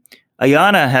 2017.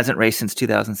 Ayana hasn't raced since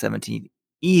 2017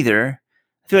 either.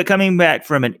 I feel like coming back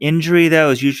from an injury, though,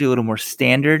 is usually a little more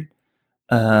standard.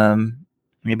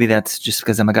 Maybe that's just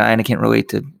because I'm a guy and I can't relate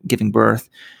to giving birth.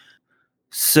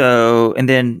 So, and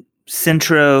then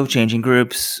Centro, changing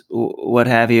groups, what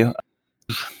have you.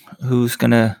 Who's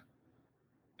going to...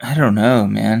 I don't know,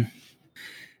 man.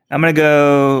 I'm going to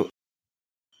go...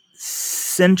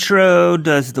 Centro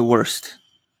does the worst.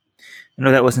 I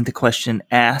know that wasn't the question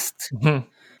asked,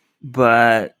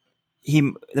 but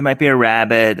there might be a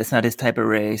rabbit. That's not his type of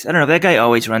race. I don't know. That guy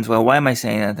always runs well. Why am I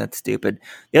saying that? That's stupid.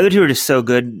 The other two are just so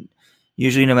good.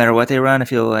 Usually, no matter what they run, I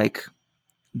feel like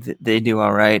they do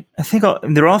all right. I think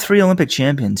they're all three Olympic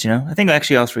champions. I think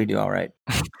actually all three do all right.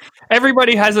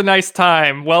 Everybody has a nice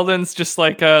time. Weldon's just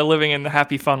like living in the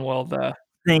happy, fun world there.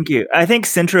 Thank you. I think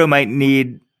Centro might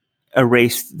need a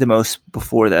race the most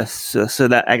before this, so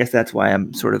that I guess that's why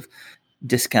I'm sort of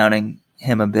discounting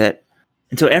him a bit.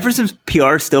 And so Efferson's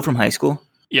PR is still from high school.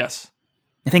 Yes,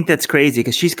 I think that's crazy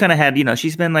because she's kind of had,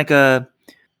 she's been like I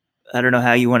don't know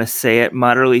how you want to say it,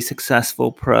 moderately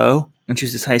successful pro, and she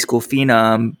was this high school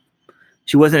phenom.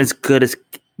 She wasn't as good as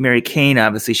Mary Kane,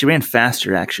 obviously. She ran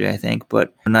faster, actually, I think,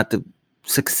 but not the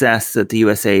success that the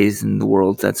USA's and the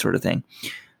world's, that sort of thing.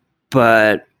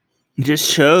 But it just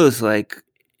shows, like,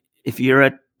 if you're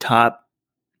a top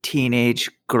teenage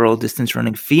girl distance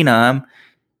running phenom,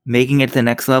 making it to the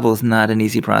next level is not an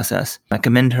easy process. I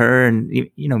commend her and,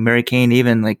 Mary Kane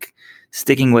even, like,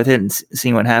 sticking with it and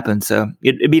seeing what happens. So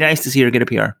it'd be nice to see her get a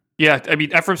PR. Yeah, I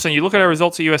mean, Efferson, you look at our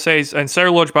results at USA's, and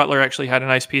Sarah Lodge Butler actually had a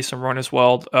nice piece on Runner's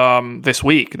World this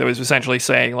week that was essentially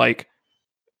saying, like,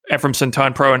 Efferson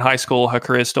turned pro in high school, her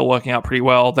career's still working out pretty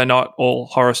well. They're not all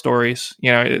horror stories.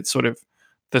 It's sort of,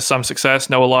 there's some success.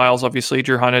 Noah Lyles, obviously,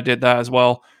 Drew Hunter did that as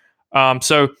well.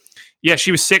 So, yeah,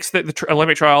 she was sixth at the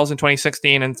Olympic trials in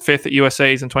 2016 and fifth at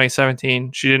USA's in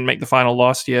 2017. She didn't make the final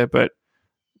last year, but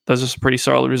those are some pretty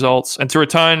solid results. And to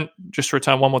return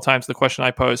one more time to the question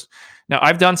I posed. Now,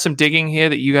 I've done some digging here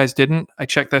that you guys didn't. I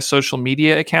checked their social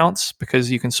media accounts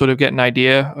because you can sort of get an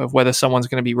idea of whether someone's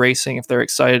going to be racing if they're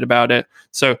excited about it.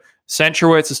 So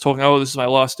Centrowitz is talking, this is my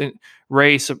last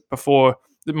race before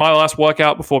my last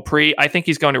workout before pre. I think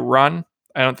he's going to run.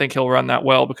 I don't think he'll run that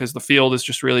well because the field is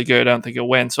just really good. I don't think he'll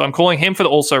win. So I'm calling him for the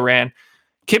also ran.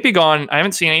 Kippy Gone, I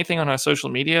haven't seen anything on her social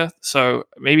media, so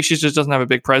maybe she just doesn't have a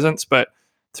big presence. But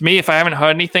to me, if I haven't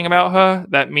heard anything about her,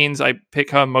 that means I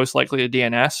pick her most likely to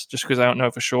DNS just because I don't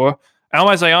know for sure.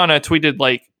 Alma Zayana tweeted,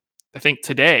 I think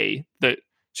today, that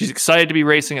she's excited to be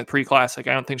racing at pre-classic.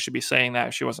 I don't think she'd be saying that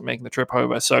if she wasn't making the trip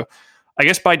over. So I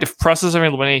guess by process of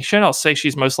elimination, I'll say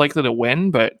she's most likely to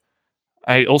win, but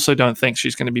I also don't think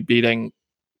she's going to be beating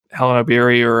Helen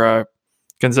Obiri or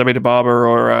Gonzabe DeBarber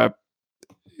or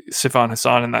Sifan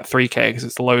Hassan in that 3K because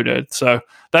it's loaded. So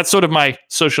that's sort of my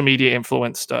social media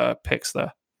influenced picks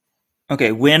there.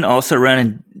 Okay, win, also run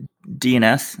in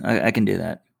DNS. I can do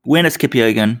that. Win is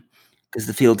Kipyegon because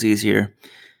the field's easier.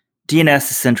 DNS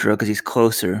is Centro because he's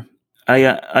closer.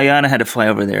 Ayana had to fly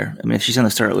over there. I mean, if she's on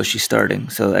the start list, she's starting.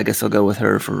 So I guess I'll go with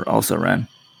her for also run.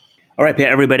 All right,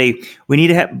 everybody, we need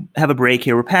to have a break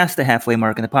here. We're past the halfway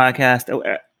mark in the podcast.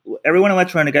 Everyone in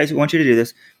Let's Run, guys, we want you to do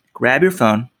this. Grab your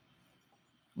phone.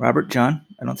 Robert, John,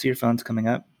 I don't see your phones coming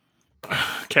up.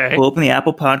 Okay. We'll open the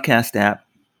Apple Podcast app.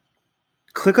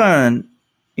 Click on,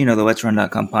 the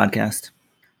Let'sRun.com podcast.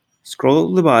 Scroll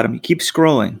to the bottom. You keep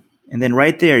scrolling. And then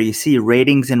right there, you see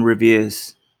ratings and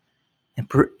reviews.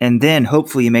 And then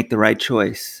hopefully you make the right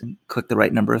choice and click the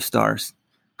right number of stars.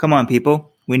 Come on,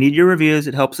 people. We need your reviews.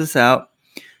 It helps us out.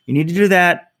 You need to do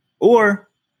that. Or,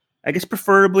 I guess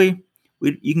preferably,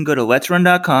 you can go to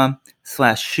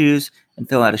Let'sRun.com/shoes and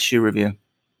fill out a shoe review.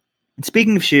 And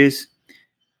speaking of shoes,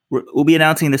 we'll be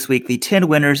announcing this week the 10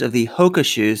 winners of the Hoka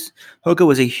shoes. Hoka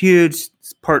was a huge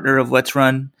partner of Let's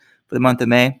Run for the month of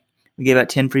May. We gave out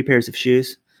 10 free pairs of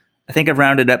shoes. I think I've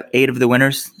rounded up 8 of the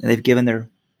winners, and they've given their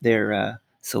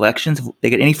selections. They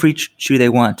get any free shoe they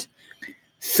want.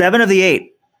 7 of the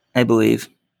 8, I believe,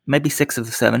 might be 6 of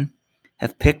the 7,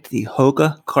 have picked the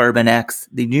Hoka Carbon X,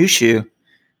 the new shoe.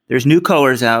 There's new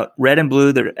colors out, red and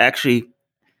blue. I actually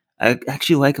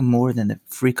like them more than the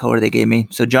free color they gave me.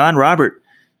 So, John, Robert,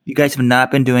 you guys have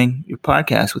not been doing your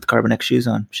podcast with Carbon X shoes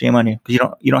on. Shame on you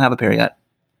because you don't have a pair yet.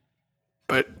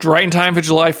 But right in time for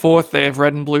July 4th, they have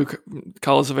red and blue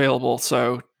colors available.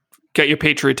 So get your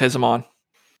patriotism on.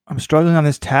 I'm struggling on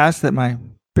this task that my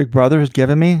big brother has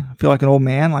given me. I feel like an old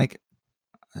man. Like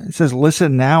it says,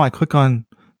 listen now. I click on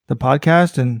the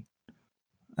podcast and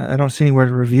I don't see anywhere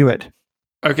to review it.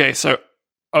 Okay, so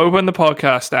open the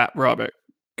podcast app, Robert.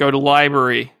 Go to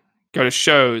library. Go to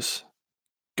shows.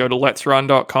 Go to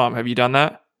letsrun.com. Have you done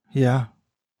that? Yeah.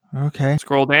 Okay.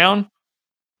 Scroll down.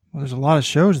 Well, there's a lot of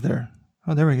shows there.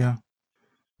 Oh, there we go.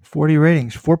 40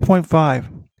 ratings. 4.5.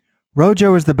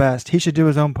 Rojo is the best. He should do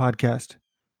his own podcast.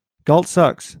 Galt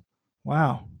sucks.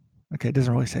 Wow. Okay, it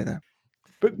doesn't really say that.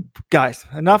 But guys,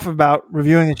 enough about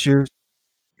reviewing the shoes.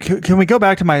 Can we go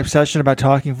back to my obsession about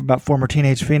talking about former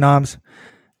teenage phenoms?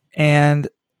 And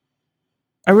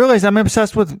I realized I'm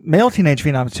obsessed with male teenage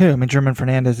phenoms too. I mean, German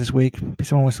Fernandez this week.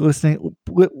 Someone was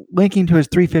linking to his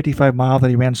 355 mile that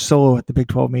he ran solo at the Big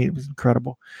 12 meet. It was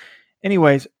incredible.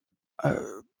 Anyways,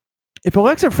 if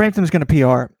Alexa Frampton is going to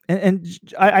PR, and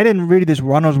I didn't read this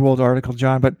Runner's World article,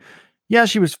 John, but yeah,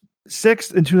 she was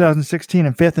 6th in 2016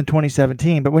 and 5th in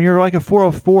 2017. But when you're like a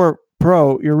 404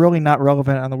 pro, you're really not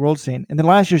relevant on the world scene. And then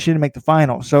last year, she didn't make the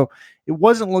final. So it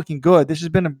wasn't looking good. This has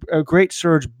been a great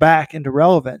surge back into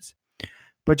relevance.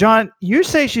 But John, you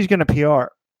say she's going to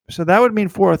PR. So that would mean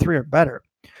 403 or better.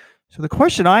 So the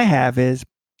question I have is,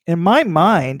 in my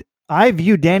mind, I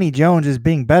view Danny Jones as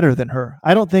being better than her.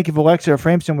 I don't think if Alexa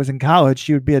Frameston was in college,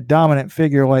 she would be a dominant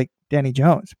figure like Danny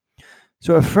Jones.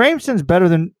 So if Frameston's better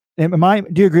than, do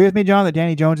you agree with me, John, that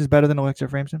Danny Jones is better than Alexa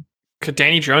Frameston? Could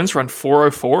Danny Jones run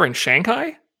 404 in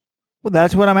Shanghai? Well,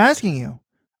 that's what I'm asking you.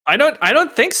 I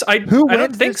don't think so. I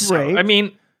don't think so. Race? I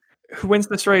mean, who wins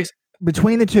this race?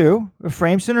 Between the two,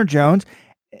 Frameston or Jones,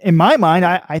 in my mind,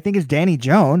 I think it's Danny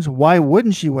Jones. Why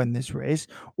wouldn't she win this race?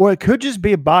 Or it could just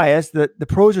be a bias that the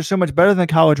pros are so much better than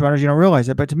college runners, you don't realize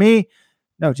it. But to me,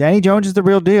 no, Danny Jones is the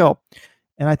real deal.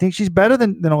 And I think she's better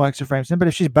than Alexa Frameston. But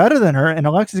if she's better than her and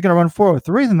Alexa's going to run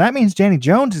 403, then that means Danny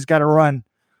Jones has got to run,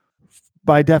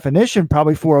 by definition,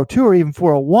 probably 402 or even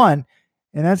 401.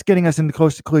 And that's getting us into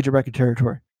close to collegiate record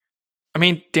territory. I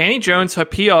mean, Danny Jones, her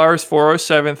PR is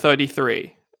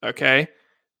 407.33. Okay.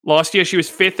 Last year, she was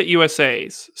 5th at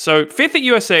USA's. So 5th at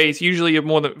USA's, usually you're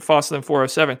more than faster than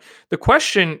 407. The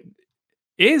question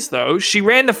is, though, she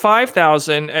ran the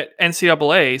 5,000 at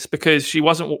NCAA's because she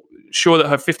wasn't sure that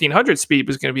her 1,500 speed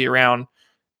was going to be around,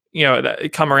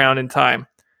 come around in time.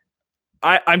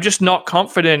 I'm just not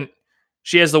confident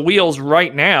she has the wheels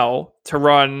right now to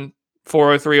run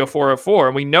 403 or 404.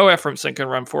 And we know Ephraimson can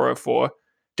run 404.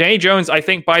 Danny Jones, I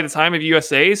think by the time of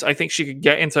USA's, I think she could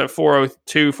get into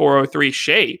 402, 403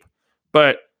 shape.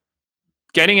 But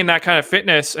getting in that kind of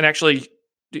fitness and actually,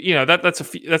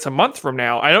 that's a month from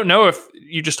now. I don't know if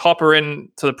you just hop her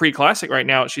into the pre-classic right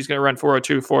now, she's going to run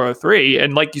 402, 403.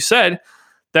 And like you said,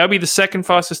 that would be the second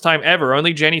fastest time ever.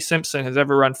 Only Jenny Simpson has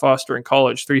ever run faster in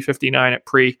college, 3:59 at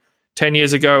pre. 10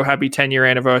 years ago, happy 10-year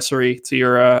anniversary to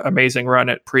your amazing run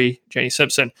at pre Jenny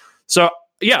Simpson. So,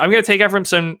 yeah, I'm going to take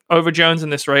Ephraimson over Jones in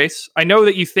this race. I know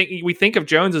that we think of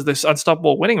Jones as this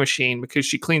unstoppable winning machine because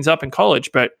she cleans up in college,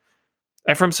 but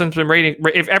Ephraimson's been rating.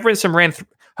 If Ephraimson ran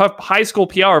her high school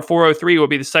PR of 403, would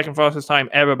be the second fastest time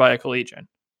ever by a collegian.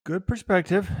 Good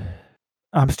perspective.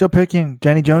 I'm still picking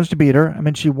Jenny Jones to beat her. I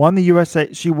mean, she won the USA.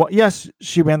 Yes,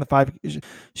 she ran the 5.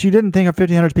 She didn't think her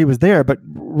 1,500 speed was there, but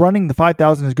running the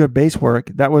 5,000 is good base work.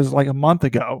 That was like a month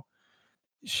ago.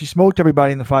 She smoked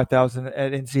everybody in the 5,000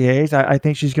 at NCAAs. I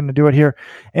think she's going to do it here.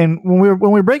 And when we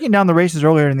were breaking down the races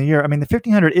earlier in the year, I mean, the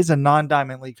 1,500 is a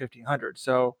non-Diamond League 1,500.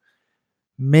 So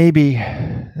maybe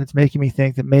it's making me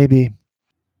think that maybe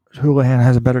Houlihan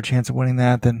has a better chance of winning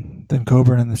that than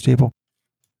Coburn in the steeple.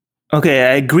 Okay,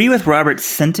 I agree with Robert's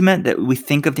sentiment that we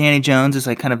think of Danny Jones as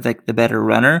like kind of like the better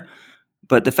runner.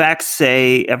 But the facts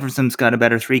say Ephraimson's got a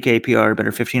better 3K PR,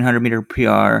 better 1,500 meter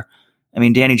PR. I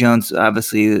mean, Danny Jones,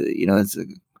 obviously, is a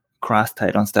cross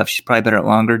tight on stuff. She's probably better at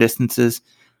longer distances.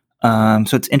 So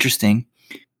it's interesting.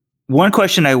 One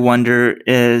question I wonder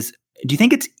is, do you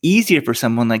think it's easier for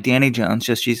someone like Danny Jones,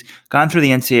 just she's gone through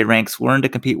the NCAA ranks, learned to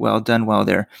compete well, done well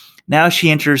there. Now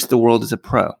she enters the world as a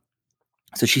pro.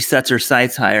 So she sets her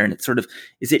sights higher, and it's sort of,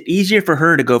 is it easier for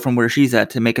her to go from where she's at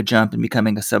to make a jump and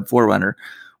becoming a sub-4 runner?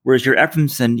 Whereas you're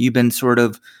Ephraimson, you've been sort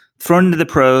of thrown into the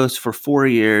pros for 4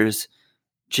 years,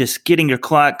 just getting your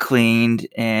clock cleaned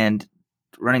and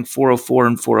running 404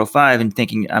 and 405 and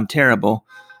thinking I'm terrible.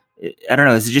 I don't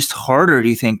know. Is it just harder, do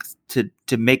you think,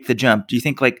 to make the jump? Do you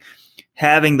think like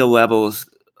having the levels,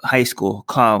 high school,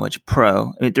 college,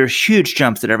 pro, I mean, there's huge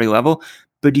jumps at every level,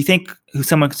 but do you think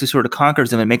someone who sort of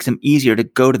conquers them, it makes them easier to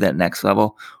go to that next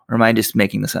level? Or am I just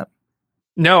making this up?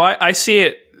 No, I see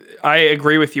it. I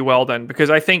agree with you, Weldon, because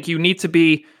I think you need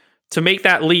to make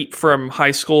that leap from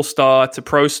high school star to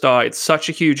pro star. It's such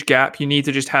a huge gap. You need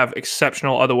to just have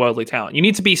exceptional otherworldly talent. You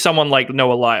need to be someone like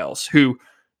Noah Lyles, who,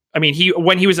 I mean,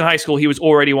 when he was in high school, he was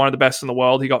already one of the best in the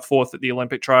world. He got 4th at the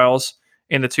Olympic trials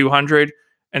in the 200.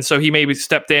 And so he maybe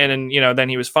stepped in and, then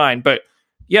he was fine. But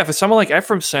yeah, for someone like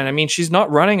Ephraimson, I mean, she's not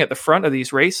running at the front of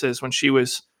these races when she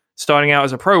was starting out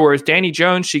as a pro, whereas Danny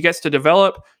Jones, she gets to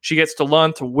develop, she gets to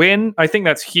learn to win. I think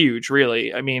that's huge,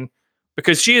 really. I mean,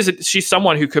 because she's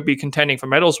someone who could be contending for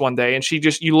medals one day, and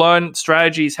you learn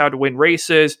strategies, how to win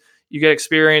races, you get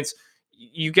experience,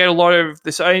 you get a lot of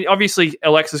this. Obviously,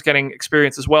 Alexa's getting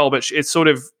experience as well, but it's sort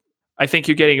of, I think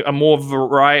you're getting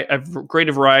a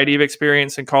greater variety of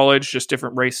experience in college, just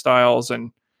different race styles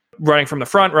and running from the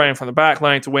front, running from the back,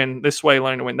 learning to win this way,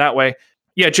 learning to win that way.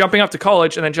 Yeah, jumping up to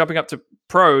college and then jumping up to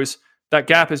pros, that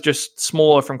gap is just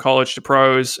smaller from college to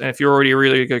pros. And if you're already a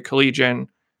really good collegian,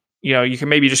 you can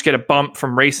maybe just get a bump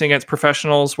from racing against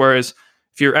professionals. Whereas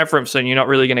if you're Ephraimson, you're not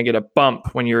really going to get a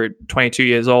bump when you're 22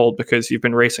 years old because you've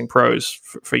been racing pros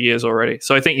for years already.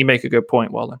 So I think you make a good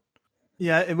point, Weldon.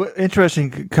 Yeah,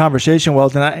 interesting conversation,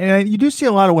 Weldon. And you do see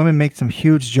a lot of women make some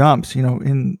huge jumps,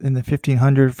 in the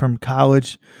 1500 from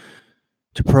college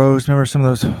to pros. Remember some of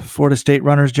those Florida State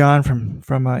runners, John,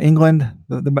 from England?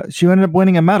 She ended up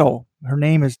winning a medal. Her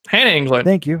name is Hannah England.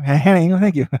 Thank you. Hannah England,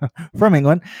 thank you. From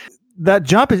England. That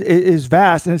jump is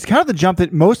vast, and it's kind of the jump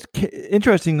that most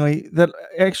interestingly, that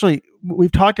actually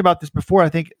we've talked about this before, I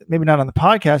think maybe not on the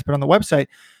podcast, but on the website,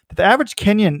 that the average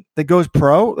Kenyan that goes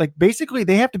pro, like basically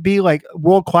they have to be like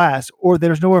world class or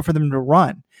there's nowhere for them to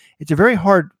run. It's a very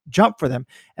hard jump for them.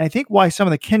 And I think why some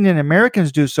of the Kenyan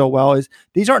Americans do so well is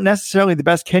these aren't necessarily the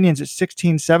best Kenyans at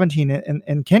 16, 17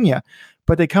 in Kenya,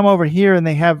 but they come over here and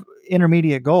they have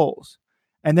intermediate goals.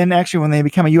 And then actually when they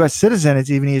become a U.S. citizen,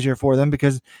 it's even easier for them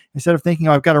because instead of thinking,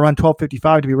 I've got to run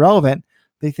 12:55 to be relevant,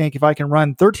 they think if I can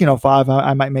run 13:05,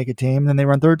 I might make a team. Then they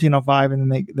run 13:05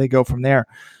 and then they go from there.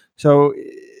 So,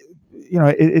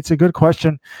 it's a good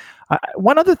question.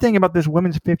 One other thing about this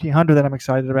women's 1500 that I'm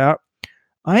excited about,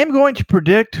 I am going to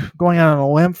predict, going out on a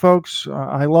limb, folks.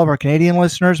 I love our Canadian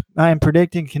listeners. I am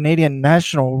predicting Canadian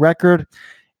national record.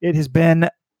 It has been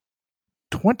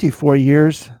 24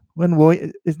 years.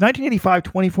 Is 1985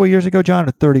 24 years ago, John,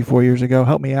 or 34 years ago?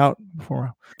 Help me out.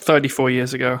 34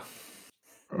 years ago.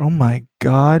 Oh my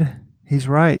God. He's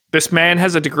right. This man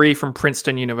has a degree from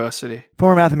Princeton University.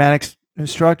 Former mathematics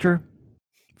instructor.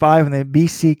 5 in the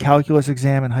BC calculus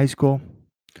exam in high school.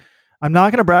 I'm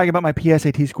not going to brag about my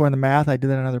PSAT score in the math. I did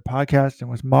that in another podcast and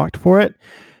was mocked for it.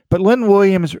 But Lynn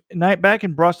Williams, back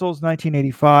in Brussels,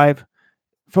 1985.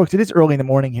 Folks, it is early in the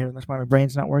morning here. That's why my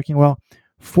brain's not working well.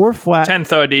 4 flat.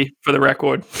 10:30 for the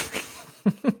record.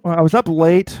 Well, I was up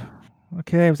late.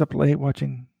 Okay, I was up late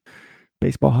watching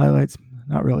baseball highlights.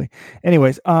 Not really.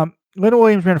 Anyways, Lynn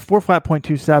Williams ran a 4 flat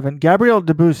 .27. Gabrielle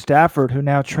Debus Stafford, who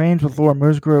now trains with Laura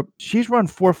Moose Group, she's run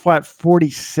 4 flat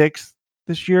 46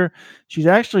 this year. She's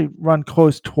actually run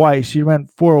close twice. She ran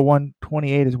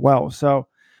 4:01.28 as well. So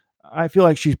I feel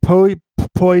like she's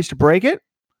poised to break it.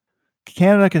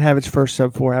 Canada could have its first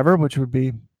sub 4 ever, which would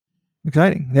be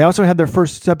exciting. They also had their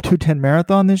first sub 2:10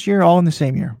 marathon this year, all in the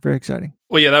same year. Very exciting.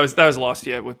 Well, yeah, that was last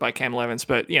year by Cam Levins,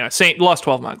 but last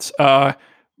 12 months.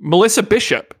 Melissa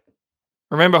Bishop,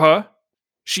 remember her?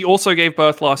 She also gave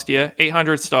birth last year,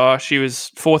 800 star. She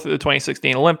was 4th at the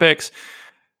 2016 Olympics,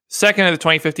 2nd at the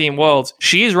 2015 Worlds.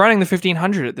 She is running the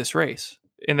 1500 at this race,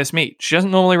 in this meet. She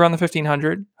doesn't normally run the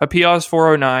 1500. Her PR is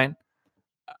 4:09.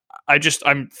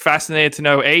 I'm fascinated to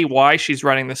know A, why she's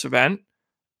running this event,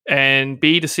 and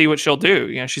B, to see what she'll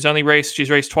do. She's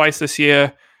raced twice this year,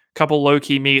 a couple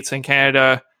low-key meets in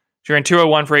Canada. She ran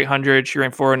 2:01 for 800. She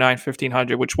ran 4:09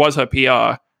 1500, which was her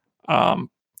PR.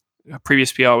 Her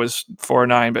previous PR was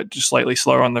 4:09, but just slightly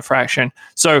slower on the fraction.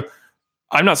 So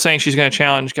I'm not saying she's going to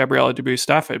challenge Gabriella Debus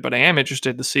Stafford, but I am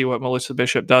interested to see what Melissa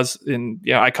Bishop does.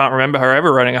 I can't remember her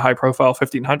ever running a high-profile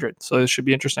 1500, so this should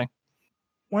be interesting.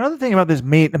 One other thing about this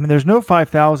meet, there's no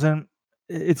 5,000.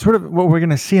 It's sort of what we're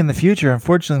going to see in the future,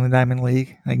 unfortunately, in the Diamond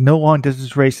League. Like no long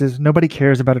distance races. Nobody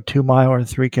cares about a 2 mile or a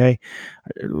 3K.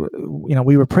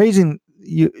 We were praising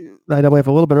the IAAF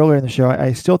a little bit earlier in the show.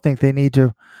 I still think they need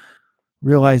to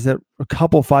realize that a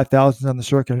couple 5,000s on the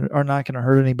circuit are not going to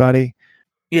hurt anybody.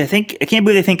 Yeah, I can't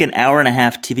believe they think an hour and a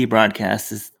half TV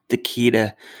broadcast is the key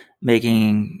to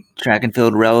making track and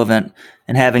field relevant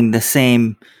and having the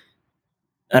same,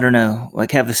 have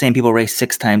the same people race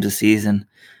 6 times a season.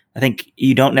 I think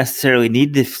you don't necessarily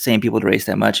need the same people to race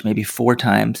that much, maybe 4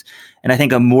 times. And I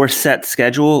think a more set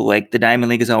schedule, like the Diamond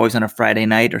League is always on a Friday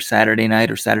night or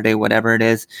Saturday, whatever it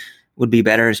is, would be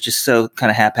better. It's just so kind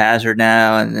of haphazard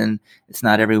now, and then it's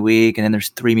not every week, and then there's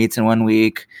 3 meets in 1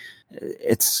 week.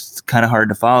 It's kind of hard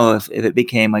to follow. If it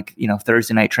became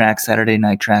Thursday night track, Saturday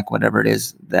night track, whatever it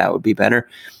is, that would be better.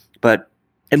 But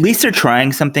at least they're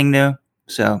trying something new,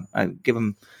 so I give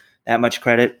them that much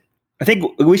credit. I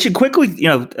think we should quickly,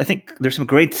 I think there's some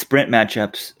great sprint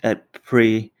matchups at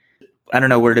I don't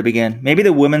know where to begin. Maybe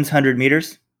the women's 100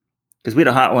 meters, because we had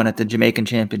a hot one at the Jamaican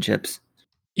Championships.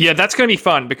 Yeah, that's going to be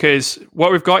fun because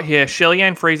what we've got here,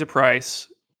 Shelly-Ann Fraser-Pryce,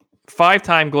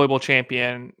 5-time global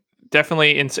champion.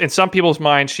 Definitely, in some people's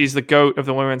minds, she's the GOAT of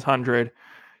the women's 100.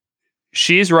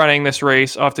 She's running this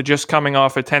race after just coming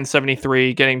off a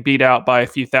 10:73, getting beat out by a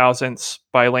few thousandths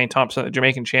by Elaine Thompson at the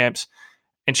Jamaican champs.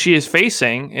 And she is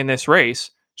facing, in this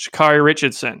race, Sha'Carri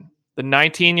Richardson, the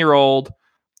 19-year-old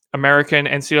American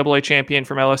NCAA champion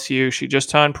from LSU. She just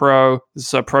turned pro. This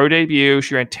is a pro debut.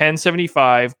 She ran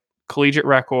 10:75, collegiate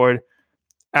record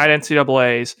at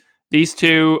NCAAs. These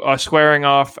two are squaring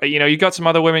off. You got some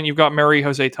other women. You've got Marie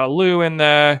Jose Talu in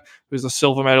there, who's a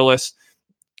silver medalist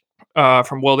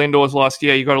from World Indoors last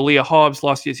year. You got Aaliyah Hobbs,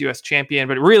 last year's US champion.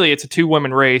 But really, it's a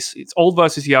two-woman race. It's old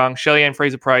versus young. Shelly-Ann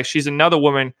Fraser-Pryce, she's another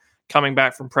woman coming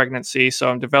back from pregnancy. So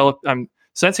I'm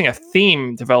sensing a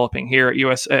theme developing here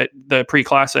at the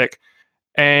pre-classic.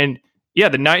 And yeah,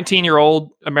 the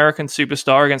 19-year-old American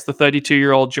superstar against the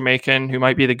 32-year-old Jamaican who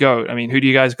might be the GOAT. I mean, who do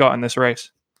you guys got in this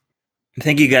race? I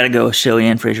think you got to go with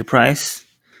Shelly-Ann Fraser-Pryce,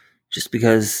 just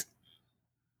because,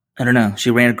 I don't know, she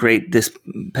ran great this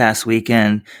past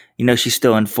weekend. You know, she's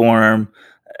still in form.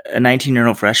 A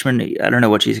 19-year-old freshman, I don't know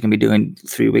what she's going to be doing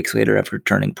 3 weeks later after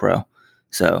turning pro.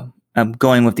 So I'm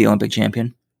going with the Olympic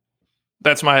champion.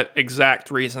 That's my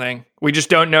exact reasoning. We just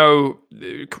don't know.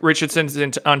 Richardson's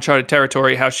in uncharted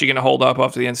territory. How's she going to hold up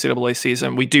after the NCAA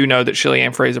season? We do know that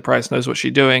Shelly-Ann Fraser-Pryce knows what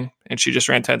she's doing, and she just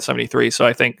ran 10:73. So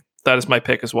I think that is my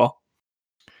pick as well.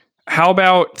 How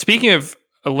about, speaking of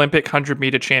Olympic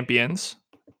 100-meter champions,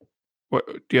 do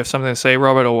you have something to say,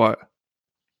 Robert, or what?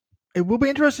 It will be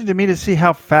interesting to me to see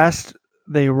how fast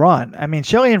they run. I mean,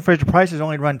 Shelly-Ann Fraser-Pryce has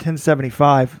only run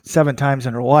 10:75 7 times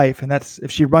in her life, and that's, if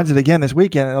she runs it again this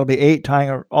weekend, it'll be 8 tying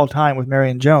her all time with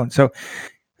Marion Jones. So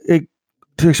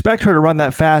to expect her to run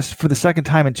that fast for the second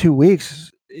time in 2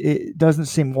 weeks, it doesn't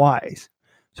seem wise.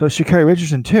 So Sha'Carri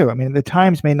Richardson too. I mean, the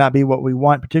times may not be what we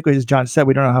want, particularly as John said,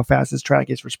 we don't know how fast this track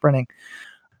is for sprinting.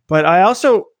 But I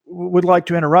also would like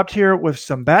to interrupt here with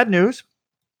some bad news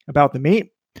about the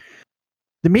meet.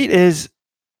 The meet is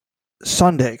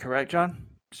Sunday, correct, John?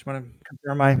 Just want to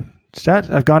confirm my stats.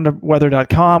 I've gone to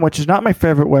weather.com, which is not my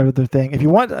favorite weather thing. If you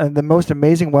want the most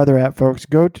amazing weather app, folks,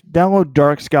 go to download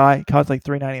Dark Sky. It costs like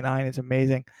 $3.99. It's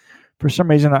amazing. For some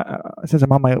reason, since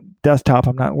I'm on my desktop,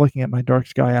 I'm not looking at my Dark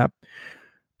Sky app.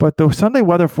 But the Sunday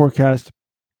weather forecast,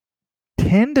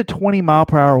 10 to 20 mile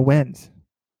per hour winds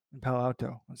in Palo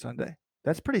Alto on Sunday.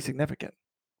 That's pretty significant.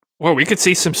 Well, we could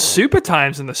see some super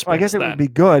times in the spring. Well, I guess it would be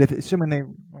good if, assuming they.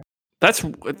 That's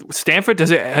Stanford.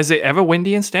 Has it ever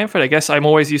windy in Stanford? I guess I'm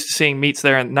always used to seeing meets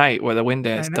there at night where the wind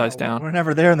dies down. We're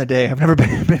never there in the day. I've never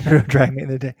been to a drag meet in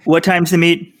the day. What time's the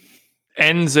meet?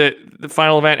 The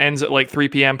final event ends at like 3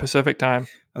 p.m. Pacific time.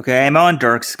 Okay, I'm on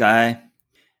Dark Sky.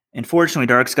 Unfortunately,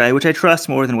 Dark Sky, which I trust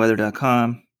more than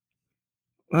weather.com,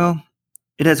 well,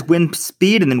 it has wind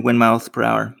speed and then wind miles per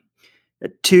hour.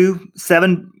 At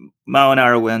 7 mile an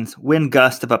hour winds, wind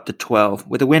gust of up to 12,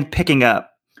 with the wind picking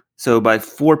up. So by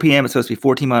 4 p.m., it's supposed to be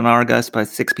 14 mile an hour gust. By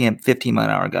 6 p.m., 15 mile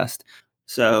an hour gust.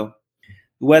 So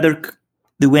the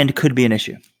wind could be an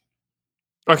issue.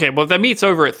 Okay, well, that meet's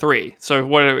over at 3. So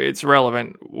whatever, it's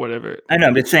relevant, whatever. I know,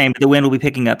 I'm just saying the wind will be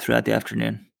picking up throughout the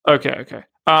afternoon. Okay.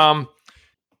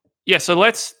 Yeah, so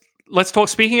let's talk.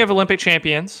 Speaking of Olympic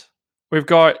champions, we've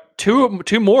got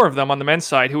two more of them on the men's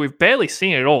side who we've barely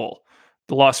seen at all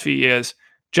the last few years.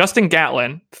 Justin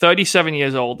Gatlin, 37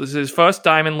 years old. This is his first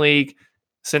Diamond League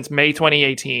since May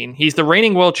 2018. He's the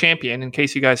reigning world champion, in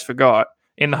case you guys forgot,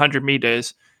 in the 100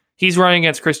 meters. He's running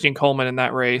against Christian Coleman in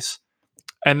that race.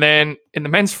 And then in the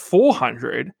men's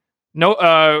 400,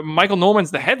 Michael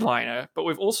Norman's the headliner, but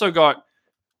we've also got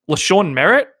LaShawn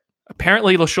Merritt.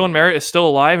 Apparently, LaShawn Merritt is still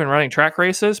alive and running track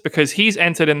races because he's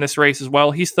entered in this race as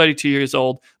well. He's 32 years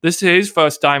old. This is his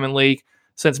first Diamond League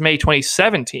since May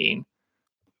 2017.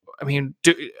 I mean,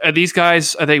 are these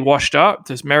guys, are they washed up?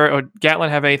 Does Merritt or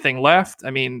Gatlin have anything left? I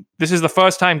mean, this is the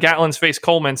first time Gatlin's faced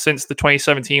Coleman since the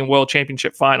 2017 World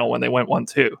Championship final when they went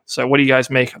 1-2. So what do you guys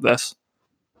make of this?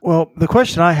 Well, the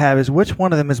question I have is which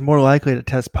one of them is more likely to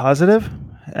test positive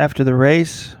after the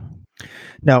race?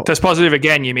 No. Test positive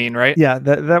again, you mean, right? Yeah,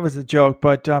 that was a joke.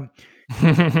 But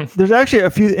there's actually a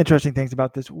few interesting things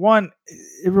about this. One,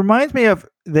 it reminds me of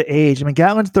the age. I mean,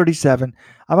 Gatlin's 37.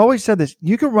 I've always said this.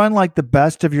 You can run like the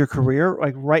best of your career,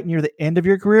 like right near the end of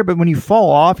your career. But when you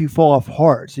fall off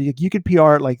hard. So you could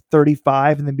PR at like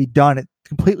 35 and then be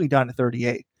completely done at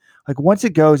 38. Like once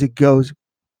it goes.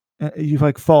 You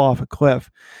like fall off a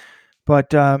cliff.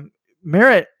 But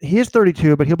Merritt, he is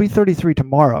 32, but he'll be 33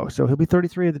 tomorrow. So he'll be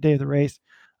 33 at the day of the race.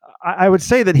 I would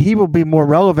say that he will be more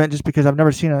relevant just because I've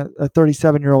never seen a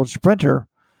 37-year-old sprinter.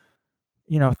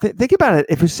 You know, think about it.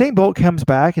 If Usain Bolt comes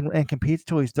back and competes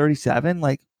till he's 37,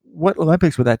 like what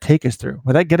Olympics would that take us through?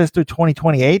 Would that get us through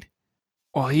 2028?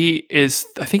 Well, I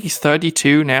think he's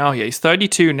 32 now. Yeah, he's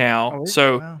 32 now. Oh,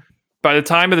 so wow. By the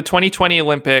time of the 2020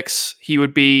 Olympics, he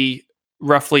would be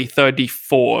roughly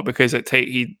 34 because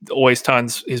he always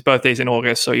turns, his birthday's in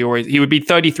August. So he would be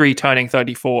 33 turning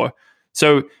 34.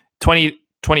 So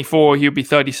 2024, he would be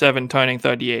 37 turning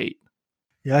 38.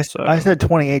 Yeah, I said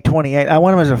 28. I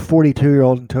want him as a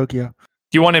 42-year-old in Tokyo.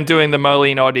 Do you want him doing the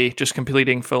Merlene Oddie, just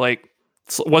competing for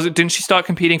didn't she start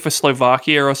competing for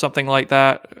Slovakia or something like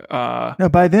that? No,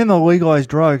 by then they'll legalize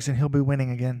drugs and he'll be winning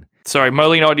again. Sorry,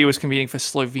 Molinari was competing for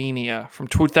Slovenia from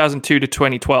 2002 to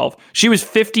 2012. She was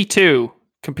 52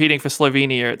 competing for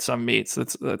Slovenia at some meets.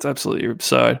 That's absolutely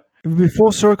absurd. It would be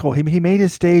full circle. He made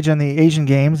his stage on the Asian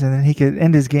Games, and then he could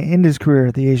end his career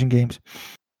at the Asian Games.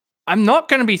 I'm not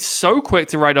going to be so quick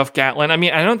to write off Gatlin. I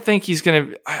mean, I don't think he's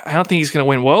going to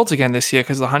win Worlds again this year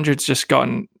because the 100's just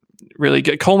gotten really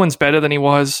good. Coleman's better than he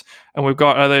was, and we've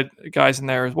got other guys in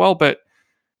there as well. But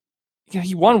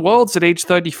he won Worlds at age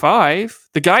 35.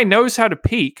 The guy knows how to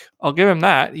peak. I'll give him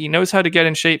that. He knows how to get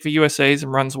in shape for USAs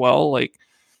and runs well. Like,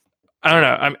 I don't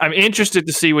know. I'm interested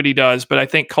to see what he does, but I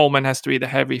think Coleman has to be the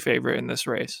heavy favorite in this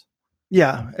race.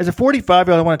 Yeah. As a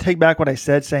 45-year-old, I want to take back what I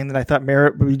said, saying that I thought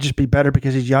Merritt would just be better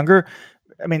because he's younger.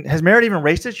 I mean, has Merritt even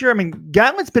raced this year? I mean,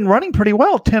 Gatlin's been running pretty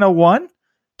well. 10:01,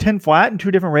 10 flat in 2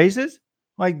 different races.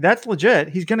 Like, that's legit.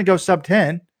 He's going to go sub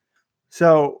 10.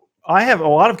 So I have a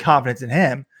lot of confidence in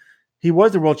him. He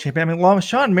was the world champion. I mean,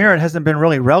 Sean Merritt hasn't been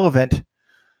really relevant. I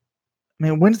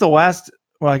mean, when's the last?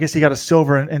 Well, I guess he got a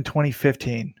silver in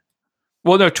 2015.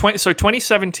 Well, no,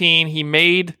 2017, he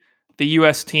made the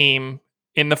U.S. team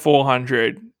in the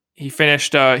 400. He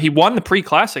finished, he won the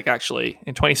pre-classic actually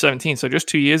in 2017. So just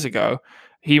 2 years ago,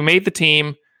 he made the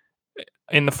team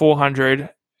in the 400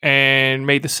 and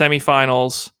made the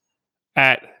semifinals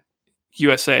at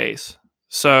USA's.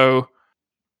 So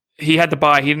he had the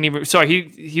bye. He didn't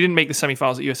make the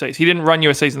semifinals at USA's. He didn't run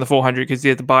USA's in the 400 because he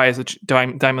had the bye as a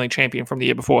Diamond League champion from the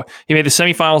year before. He made the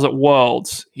semifinals at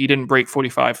Worlds. He didn't break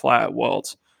 45 flat at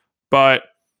Worlds.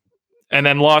 And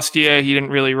then last year, he didn't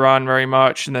really run very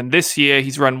much. And then this year,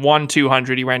 he's run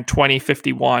 200. He ran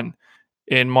 20:51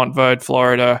 in Montverde,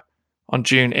 Florida on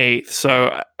June 8th.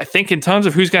 So I think in terms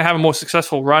of who's going to have a more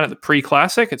successful run at the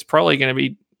pre-classic, it's probably going to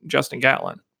be Justin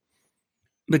Gatlin.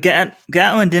 But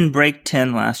Gatlin didn't break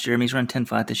 10 last year. I mean, he's run 10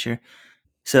 flat this year.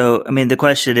 So, I mean, the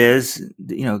question is,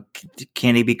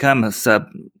 can he become a sub?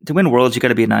 To win Worlds, you got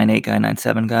to be a 9.8 guy,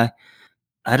 9.7 guy.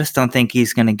 I just don't think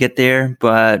he's going to get there.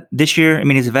 But this year, I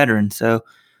mean, he's a veteran. So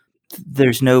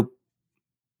there's no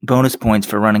bonus points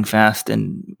for running fast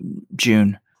in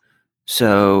June.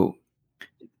 So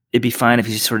it'd be fine if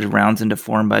he sort of rounds into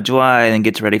form by July and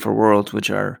gets ready for Worlds, which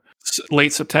are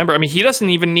late September. I mean, he doesn't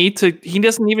even need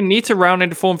to round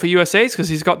into form for USA's because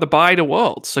he's got the bye to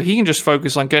Worlds, so he can just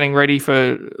focus on getting ready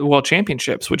for World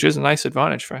Championships, which is a nice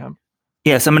advantage for him.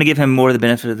 Yeah, so I'm going to give him more of the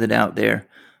benefit of the doubt there.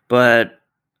 But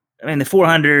I mean, the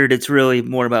 400, it's really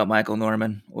more about Michael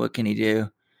Norman. What can he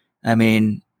do? I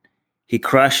mean, he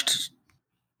crushed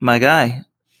my guy,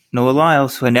 Noah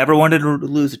Lyles, who I never wanted to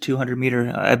lose a 200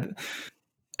 meter.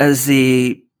 As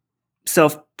the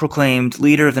self-proclaimed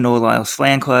leader of the Noah Lyles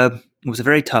fan club, it was a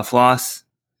very tough loss.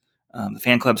 The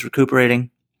fan club's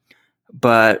recuperating,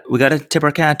 but we got to tip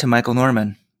our hat to Michael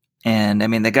Norman. And I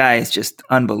mean, the guy is just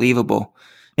unbelievable.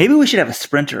 Maybe we should have a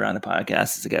sprinter on the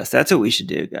podcast as a guest. That's what we should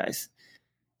do, guys.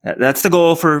 That's the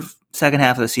goal for second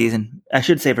half of the season. I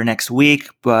should say for next week,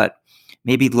 but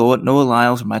maybe Noah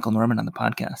Lyles or Michael Norman on the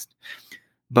podcast.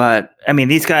 But I mean,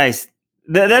 these guys,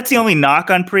 that's the only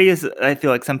knock on Pre is I feel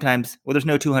like sometimes, well, there's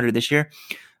no 200 this year,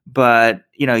 but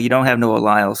you don't have Noah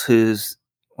Lyles, who's,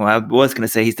 well, I was going to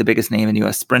say he's the biggest name in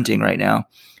U.S. sprinting right now,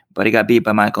 but he got beat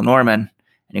by Michael Norman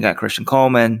and you got Christian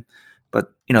Coleman.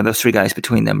 But, those 3 guys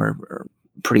between them are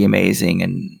pretty amazing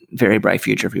and very bright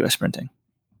future for U.S. sprinting.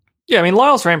 Yeah, I mean,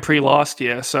 Lyles ran Pre last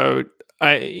year, so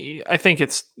I think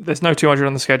there's no 200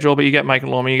 on the schedule, but you get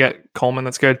Michael Norman, you get Coleman,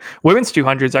 that's good. Women's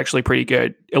 200 is actually pretty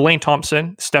good. Elaine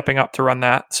Thompson stepping up to run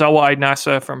that. Salwa Eid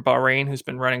Nasser from Bahrain, who's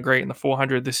been running great in the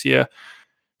 400 this year.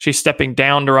 She's stepping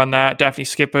down to run that. Daphne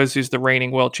Skippers, who's the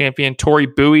reigning world champion. Tori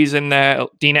Bowie's in there.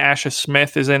 Dina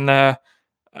Asher-Smith is in there.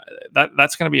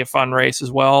 That's going to be a fun race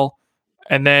as well.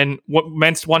 And then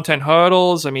men's 110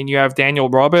 hurdles, I mean, you have Daniel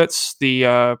Roberts,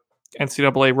 the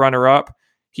NCAA runner-up.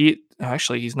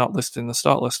 He's not listed in the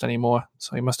start list anymore,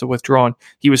 so he must have withdrawn.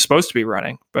 He was supposed to be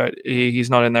running, but he's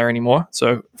not in there anymore,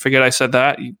 so forget I said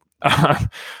that.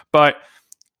 But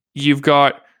you've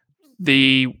got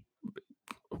the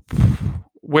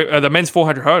men's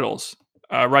 400 hurdles,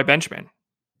 Rai Benjamin.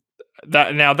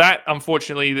 That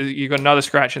unfortunately, you got another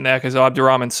scratch in there because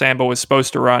Abdurrahman Samba was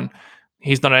supposed to run.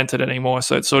 He's not entered anymore,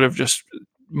 so it's sort of just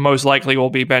most likely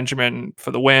will be Benjamin for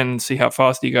the win. See how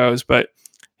fast he goes, but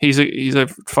he's a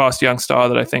fast young star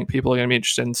that I think people are going to be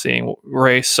interested in seeing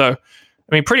race. So,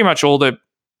 I mean, pretty much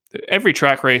every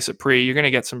track race at Pre, you're going to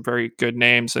get some very good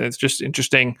names, and it's just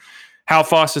interesting. How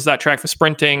fast is that track for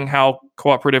sprinting? How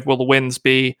cooperative will the winds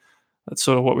be? That's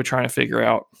sort of what we're trying to figure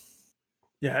out.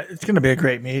 Yeah, it's going to be a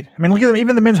great meet. I mean, look at them,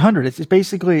 even the men's 100. It's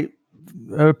basically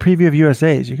a preview of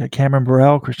USA's. You got Cameron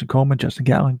Burrell, Christian Coleman, Justin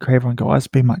Gatlin, Craven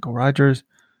Gillespie, Michael Rogers.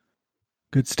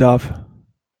 Good stuff.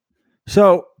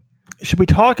 So, should we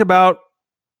talk about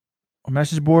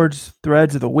message boards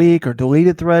threads of the week or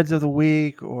deleted threads of the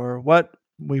week or what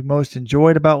we most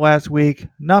enjoyed about last week?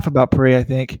 Enough about Pri, I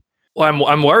think. Well,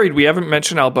 I'm worried we haven't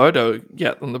mentioned Alberto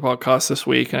yet on the podcast this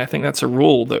week, and I think that's a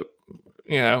rule that,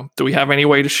 do we have any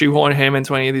way to shoehorn him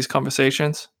into any of these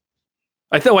conversations?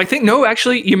 I think no,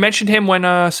 actually, you mentioned him when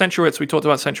Centrowitz, we talked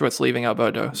about Centrowitz leaving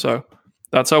Alberto, so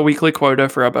that's our weekly quota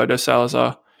for Alberto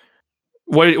Salazar.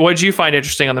 What did you find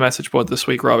interesting on the message board this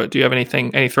week, Robert? Do you have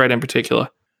any thread in particular?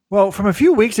 Well, from a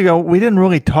few weeks ago, we didn't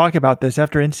really talk about this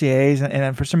after NCAAs,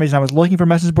 and for some reason I was looking for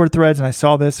message board threads and I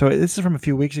saw this. So this is from a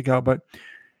few weeks ago, but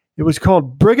it was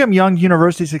called Brigham Young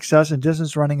University Success in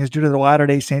Distance Running is Due to the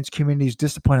Latter-day Saints Community's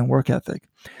Discipline and Work Ethic.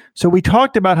 So we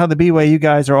talked about how the BYU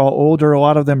guys are all older. A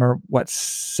lot of them are,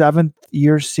 7th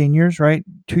year seniors, right?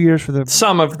 2 years for the...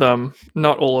 Some of them,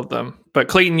 not all of them. But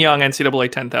Clayton Young,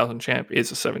 NCAA 10,000 champ,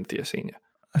 is a 7th year senior.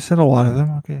 I said a lot of them.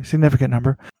 Okay, significant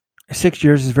number. 6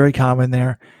 years is very common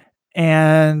there.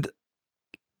 And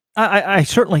I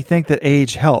certainly think that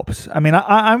age helps. I mean,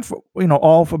 I'm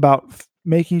all about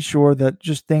making sure that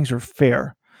just things are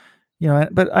fair,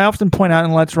 but I often point out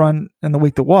in Let's Run in the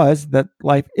week that was that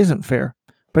life isn't fair,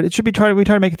 but it should be we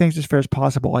try to make things as fair as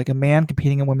possible. Like a man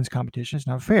competing in women's competition is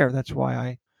not fair. That's why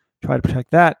I try to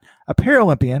protect that. A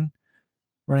Paralympian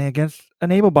running against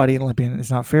an able-bodied Olympian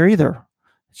is not fair either.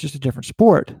 It's just a different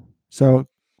sport. So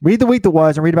read the week that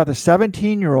was and read about the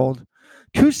 17-year-old.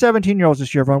 2 17-year-olds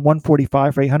this year have run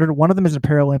 145 for 800. One of them is a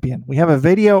Paralympian. We have a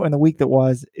video in the week that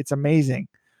was. It's amazing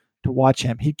to watch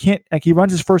him. He can't, he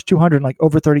runs his first 200 in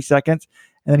over 30 seconds,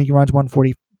 and then he runs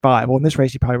 145. Well, in this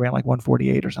race, he probably ran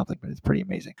 148 or something, but it's pretty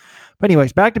amazing. But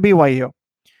anyways, back to BYU.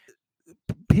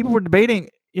 People were debating,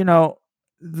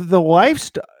 the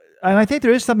lifestyle, and I think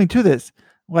there is something to this.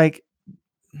 Yes,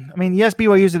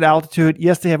 BYU's at altitude.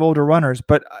 Yes, they have older runners,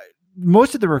 but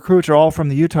most of the recruits are all from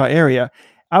the Utah area.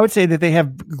 I would say that they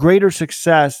have greater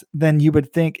success than you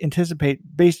would anticipate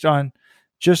based on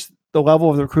just the level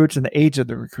of the recruits and the age of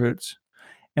the recruits.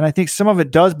 And I think some of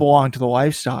it does belong to the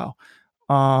lifestyle.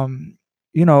 And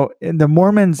the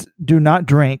Mormons do not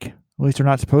drink, at least they're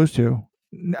not supposed to,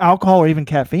 alcohol or even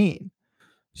caffeine.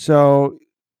 So,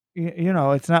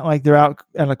 it's not like they're out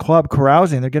at a club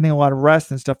carousing. They're getting a lot of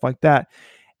rest and stuff like that.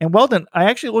 And Weldon, I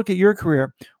actually look at your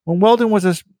career. When Weldon was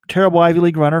a terrible Ivy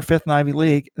League runner, 5th in Ivy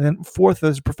League, and then 4th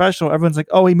as a professional, everyone's like,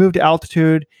 oh, he moved to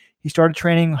altitude. He started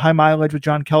training high mileage with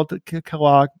John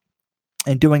Kellogg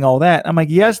and doing all that. I'm like,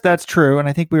 yes, that's true. And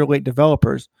I think we were late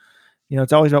developers.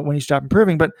 It's always about when you stop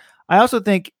improving. But I also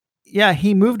think,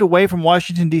 he moved away from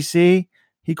Washington, D.C.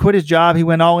 He quit his job. He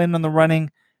went all in on the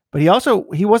running. But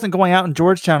he wasn't going out in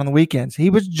Georgetown on the weekends. He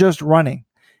was just running.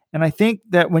 And I think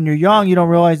that when you're young, you don't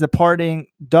realize that partying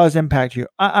does impact you.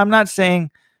 I'm not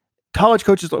saying college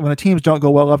coaches, when the teams don't go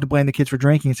well, love to blame the kids for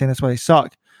drinking and saying that's why they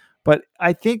suck. But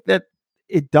I think that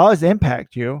it does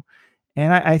impact you.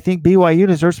 And I think BYU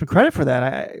deserves some credit for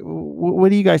that. What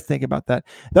do you guys think about that?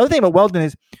 The other thing about Weldon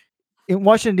is in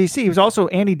Washington, D.C., he was also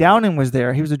Andy Downing was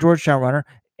there. He was a Georgetown runner.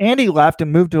 Andy left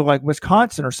and moved to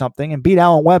Wisconsin or something and beat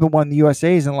Alan Webb and won the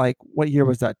USA's in what year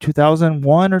was that?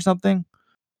 2001 or something?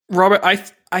 Robert,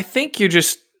 I think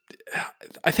this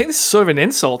is sort of an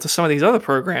insult to some of these other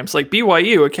programs. Like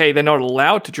BYU, okay, they're not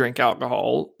allowed to drink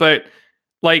alcohol, but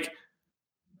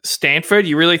Stanford,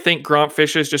 you really think Grant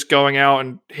Fisher's just going out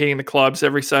and hitting the clubs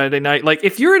every Saturday night?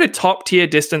 If you're at a top tier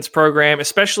distance program,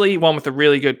 especially one with a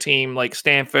really good team like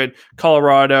Stanford,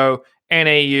 Colorado,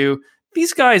 NAU,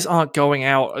 these guys aren't going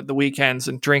out at the weekends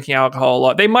and drinking alcohol a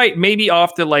lot. They might, maybe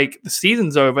after the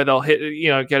season's over, they'll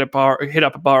hit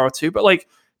up a bar or two. But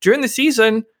during the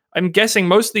season, I'm guessing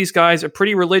most of these guys are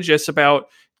pretty religious about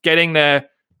getting their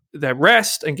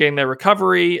rest and getting their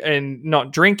recovery and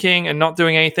not drinking and not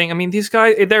doing anything. I mean, these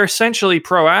guys, they're essentially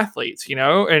pro athletes,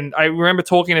 And I remember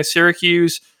talking to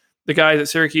Syracuse, the guys at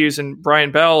Syracuse and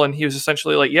Brian Bell, and he was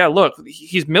essentially like, yeah, look,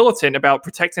 he's militant about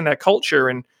protecting that culture.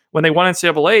 And when they won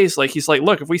NCAAs, he's like,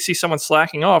 look, if we see someone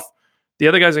slacking off, the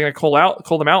other guys are going to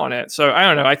call them out on it. So I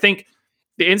don't know. I think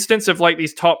the instance of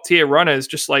these top tier runners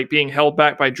just being held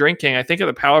back by drinking, I think of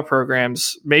the power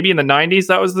programs, maybe in the 90s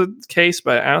that was the case,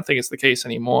 but I don't think it's the case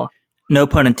anymore. No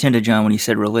pun intended, John, when you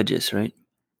said religious, right?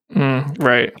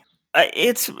 Right.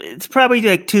 It's probably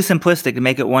too simplistic to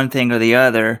make it one thing or the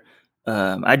other.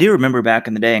 I do remember back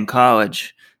in the day in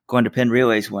college going to Penn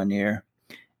Relays one year,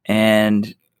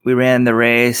 and we ran the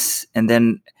race, and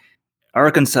then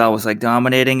Arkansas was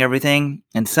dominating everything.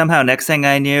 And somehow next thing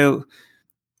I knew,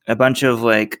 a bunch of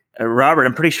Robert,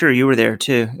 I'm pretty sure you were there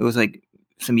too. It was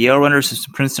some Yale runners and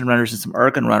some Princeton runners and some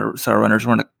Arkansas runners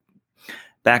were in the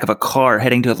back of a car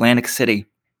heading to Atlantic City.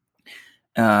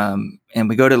 And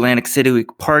we go to Atlantic City. We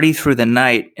party through the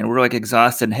night, and we're like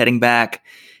exhausted and heading back.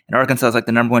 And Arkansas is like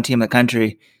the number one team in the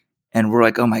country. And we're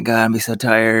like, oh my God, I'm be so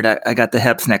tired. I got the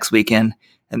Heps next weekend.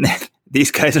 And then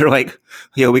these guys are like,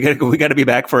 we got to be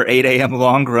back for 8 a.m.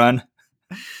 long run.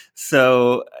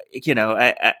 So,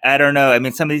 I don't know. I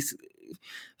mean, some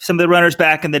of the runners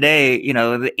back in the day,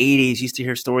 the 80s, used to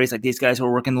hear stories like these guys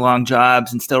were working long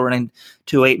jobs and still running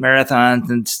 2:08 marathons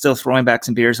and still throwing back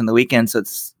some beers on the weekend. So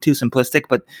it's too simplistic.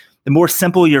 But the more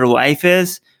simple your life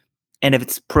is, and if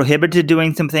it's prohibited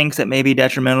doing some things that may be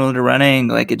detrimental to running,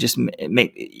 like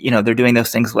they're doing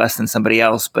those things less than somebody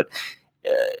else. But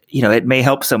it may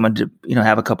help someone to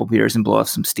have a couple beers and blow off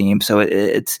some steam. So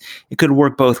it could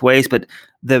work both ways. But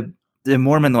the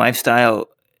Mormon lifestyle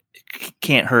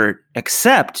can't hurt,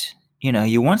 except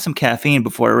you want some caffeine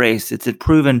before a race. It's a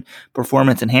proven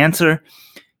performance enhancer.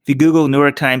 If you Google New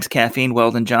York Times caffeine,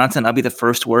 Weldon Johnson, I'll be the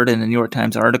first word in the New York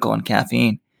Times article on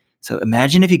caffeine. So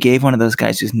imagine if you gave one of those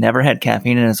guys who's never had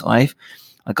caffeine in his life,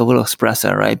 like a little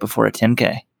espresso right before a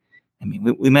 10K. I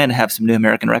mean, we might have some new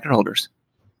American record holders.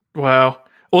 Wow.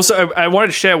 Also, I wanted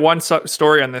to share one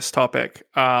story on this topic.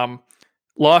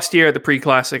 Last year at the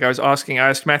pre-classic, I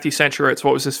asked Matthew Centrowitz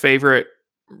what was his favorite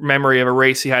memory of a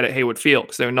race he had at Haywood Field,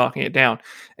 because they were knocking it down.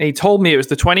 And he told me it was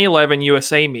the 2011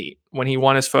 USA meet when he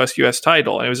won his first US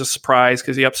title. And it was a surprise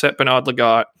because he upset Bernard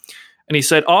Lagat. And he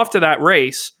said after that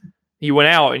race, he went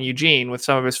out in Eugene with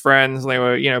some of his friends. And they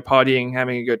were, partying,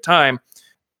 having a good time.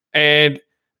 And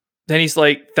then he's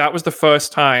like, that was the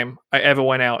first time I ever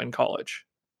went out in college.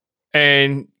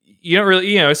 And you don't really,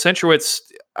 Centrowitz,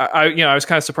 I was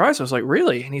kind of surprised. I was like,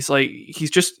 really? And he's like,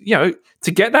 he's just, to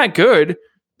get that good.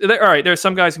 All right, there are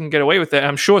some guys who can get away with it.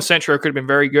 I'm sure Centro could have been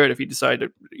very good if he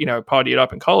decided to, party it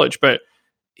up in college, but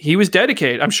he was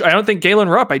dedicated. I don't think Galen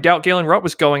Rupp, I doubt Galen Rupp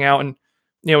was going out and,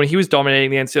 when he was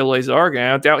dominating the NCAA's Oregon,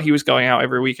 I doubt he was going out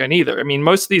every weekend either. I mean,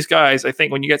 most of these guys, I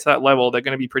think when you get to that level, they're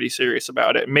going to be pretty serious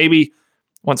about it. Maybe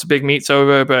once a big meet's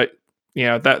over, but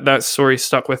that story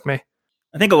stuck with me.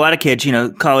 I think a lot of kids,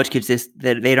 college kids,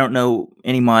 that they don't know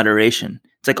any moderation.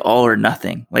 It's like all or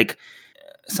nothing. Like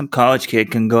some college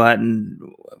kid can go out and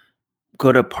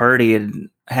go to a party and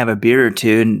have a beer or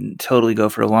two and totally go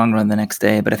for a long run the next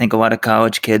day. But I think a lot of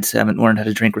college kids haven't learned how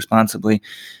to drink responsibly.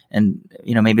 And,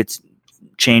 maybe it's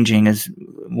changing as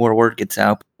more word gets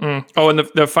out. Oh, and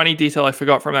the funny detail I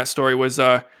forgot from that story was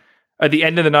at the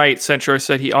end of the night, Centro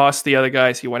said he asked the other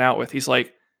guys he went out with, he's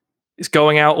like, is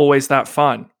going out always that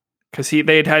fun? Because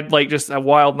they'd had like just a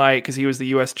wild night because he was the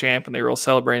US champ and they were all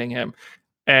celebrating him.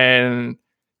 And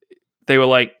they were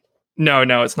like, no,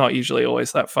 it's not usually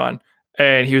always that fun.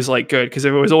 And he was like, good, because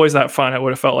if it was always that fun, I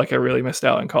would have felt like I really missed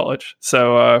out in college.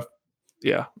 So,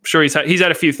 I'm sure he's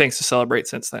had a few things to celebrate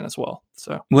since then as well.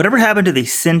 So whatever happened to the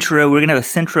Centro? We're going to have a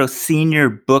Centro Senior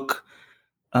Book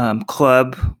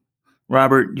Club.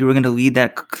 Robert, you were going to lead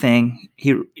that thing.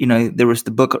 There was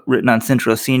the book written on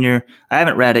Centro Senior. I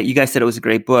haven't read it. You guys said it was a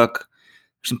great book.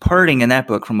 There's some parting in that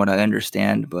book from what I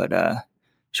understand, but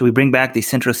should we bring back the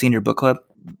Centro Senior Book Club?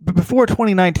 But before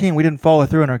 2019, we didn't follow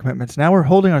through on our commitments. Now we're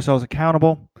holding ourselves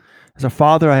accountable. As a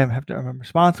father, I'm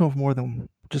responsible for more than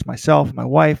just myself and my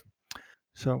wife.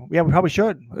 So, we probably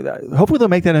should. Hopefully they'll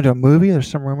make that into a movie. There's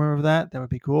some rumor of that. That would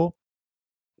be cool.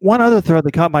 One other thread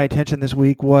that caught my attention this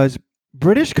week was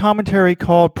British commentary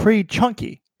called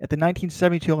pre-chunky at the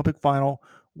 1972 Olympic final.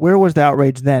 Where was the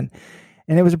outrage then?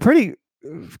 And it was a pretty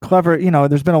clever,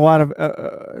 there's been a lot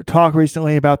of talk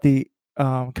recently about the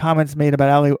comments made about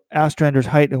Ali Ostrander's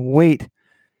height and weight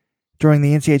during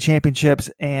the NCAA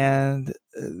championships. And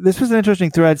this was an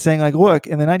interesting thread saying, like, look,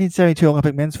 in the 1972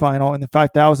 Olympic men's final in the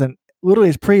 5,000, literally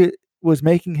as Pre was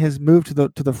making his move to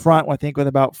the front, I think with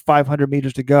about 500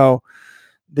 meters to go,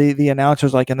 the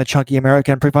announcers, like in the chunky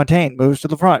American, Prefontaine moves to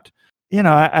the front.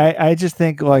 I just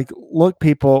think, like, look,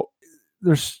 people,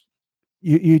 there's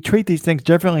you treat these things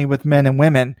differently with men and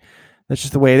women. That's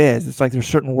just the way it is. It's like there's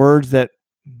certain words that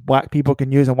black people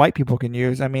can use and white people can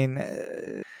use. I mean,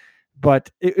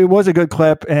 but it was a good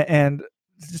clip, and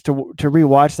just to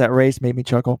rewatch that race made me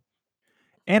chuckle.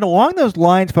 And along those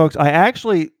lines, folks, I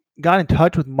actually got in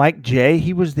touch with Mike J.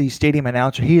 He was the stadium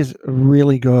announcer. He is a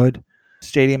really good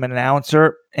stadium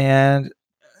announcer, and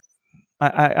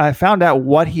I found out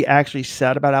what he actually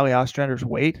said about Ali Ostrander's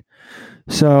weight.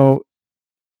 So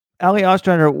Ali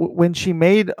Ostrander, when she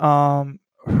made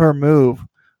her move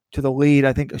to the lead,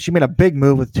 I think she made a big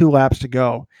move with 2 laps to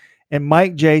go. And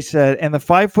Mike J said, and the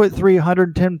 5'3",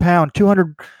 110-pound,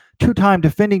 202-time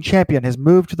defending champion has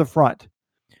moved to the front.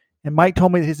 And Mike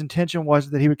told me that his intention was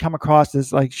that he would come across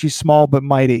as like she's small but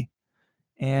mighty.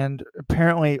 And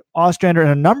apparently Ostrander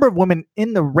and a number of women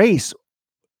in the race,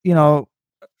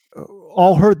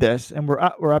 all heard this and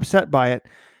were upset by it.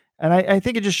 And I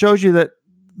think it just shows you that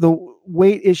the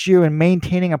weight issue and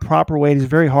maintaining a proper weight is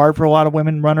very hard for a lot of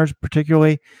women runners,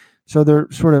 particularly. So they're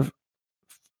sort of,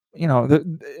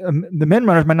 the men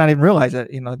runners might not even realize that,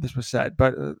 this was said,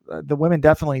 but the women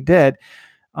definitely did.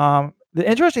 The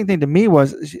interesting thing to me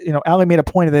was, Allie made a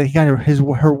point that he got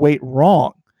her weight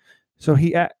wrong. So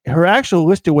her actual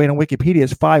listed weight on Wikipedia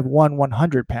is 5'1",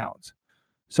 100 pounds.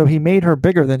 So he made her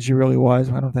bigger than she really was.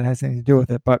 I don't know if that has anything to do with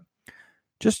it, but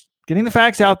just getting the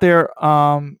facts out there.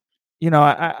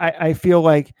 I feel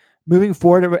like moving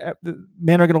forward,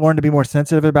 men are going to learn to be more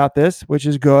sensitive about this, which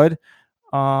is good.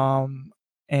 I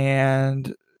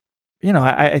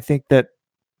think that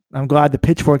I'm glad the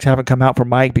pitchforks haven't come out for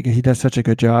Mike because he does such a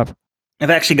good job. I've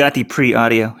actually got the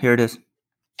pre-audio. Here it is. The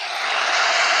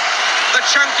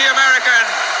chunky American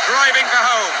driving for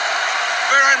home.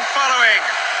 Viren following.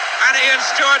 And Ian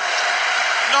Stewart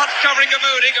not covering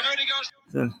Gammoudi. Gammoudi goes.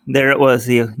 So there it was,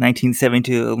 the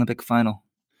 1972 Olympic final.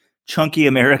 Chunky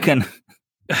American.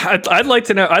 I'd like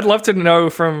to know. I'd love to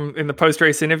know from in the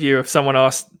post-race interview if someone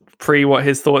asked Pre what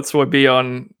his thoughts would be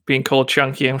on being called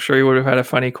chunky. I'm sure he would have had a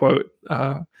funny quote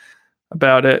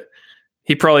about it.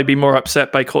 He'd probably be more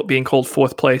upset by being called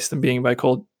fourth place than being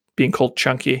called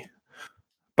chunky.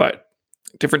 But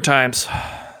different times.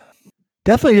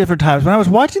 Definitely different times. When I was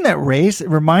watching that race, it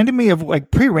reminded me of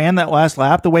like Pre ran that last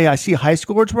lap the way I see high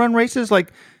schoolers run races.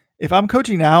 Like if I'm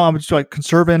coaching now, I'm just like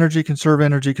conserve energy,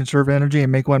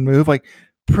 and make one move. Like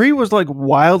Pre was like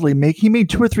wildly he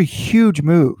made 2 or 3 huge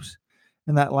moves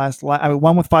in that last lap. I mean,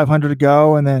 one with 500 to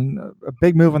go, and then a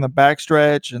big move on the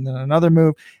backstretch, and then another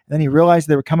move. And then he realized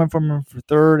they were coming from him for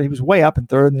third. He was way up in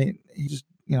third, and he just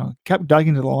kept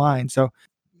dugging to the line. So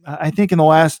I think in the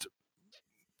last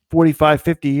 45,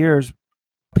 50 years,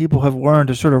 people have learned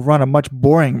to sort of run a much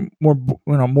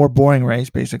more boring race,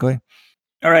 basically.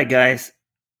 All right, guys.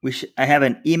 I have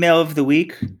an email of the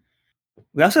week.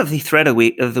 We also have the thread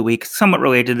of the week, somewhat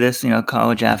related to this,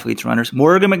 college athletes, runners.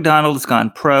 Morgan McDonald has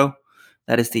gone pro.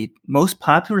 That is the most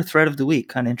popular thread of the week.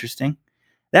 Kind of interesting.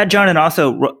 That, John, and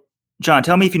also, John,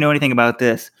 tell me if you know anything about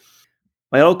this.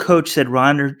 My old coach said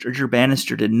Roger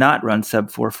Bannister did not run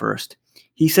sub-4 first.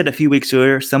 He said a few weeks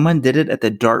earlier someone did it at the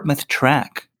Dartmouth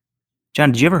track.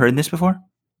 John, did you ever heard this before?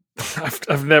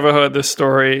 I've never heard this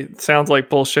story. It sounds like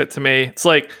bullshit to me. It's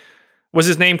like, was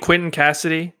his name Quentin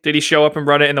Cassidy? Did he show up and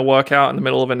run it in the workout in the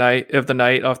middle of the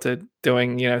night after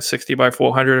doing 60 by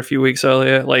 400 a few weeks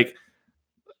earlier? Like,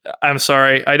 I'm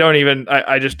sorry,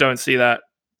 I just don't see that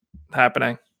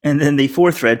happening. And then the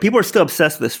fourth thread, people are still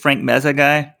obsessed with this Frank Meza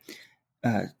guy,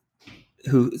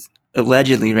 who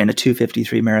allegedly ran a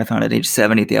 2:53 marathon at age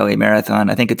 70 at the LA Marathon.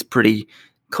 I think it's pretty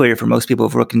clear for most people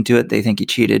who've looked into it, they think he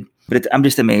cheated. But I'm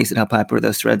just amazed at how popular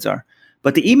those threads are.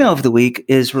 But the email of the week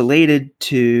is related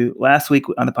to last week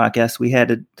on the podcast. We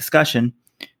had a discussion.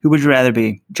 Who would you rather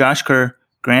be, Josh Kerr,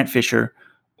 Grant Fisher,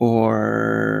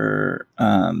 or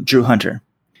Drew Hunter?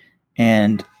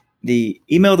 And the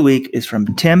email of the week is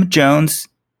from Tim Jones.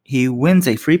 He wins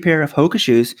a free pair of Hoka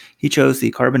shoes. He chose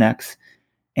the Carbon X.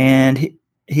 And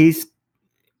he's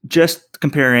just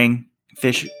comparing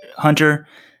Hunter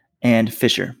and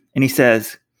Fisher. And he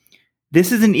says,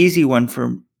 this is an easy one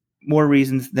for more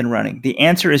reasons than running. The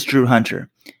answer is Drew Hunter.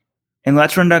 And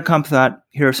Let'sRun.com thought,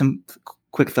 here are some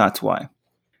quick thoughts why.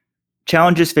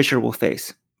 Challenges Fisher will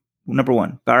face. Number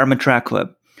 1, Bowerman Track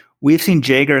Club. We've seen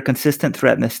Jaeger a consistent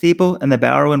threat in the steeple, and the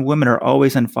Bowerman women are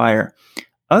always on fire.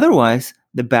 Otherwise,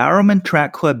 the Bowerman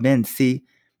Track Club men see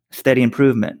steady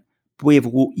improvement. But we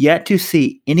have yet to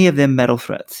see any of them medal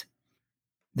threats.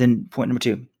 Then point number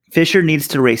 2. Fisher needs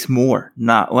to race more,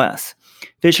 not less.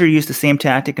 Fisher used the same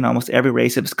tactic in almost every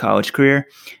race of his college career,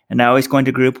 and now he's going to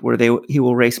a group where he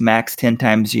will race max 10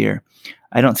 times a year.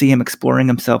 I don't see him exploring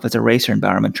himself as a racer in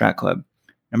Bowerman Track Club.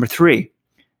 Number 3,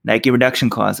 Nike reduction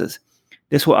clauses.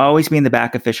 This will always be in the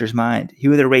back of Fisher's mind. He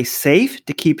will either race safe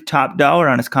to keep top dollar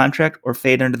on his contract or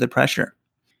fade under the pressure.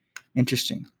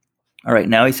 Interesting. All right,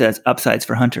 now he says upsides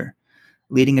for Hunter.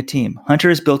 Leading a team. Hunter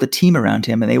has built a team around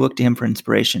him, and they look to him for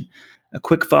inspiration. A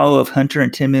quick follow of Hunter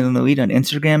and Tim in the lead on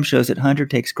Instagram shows that Hunter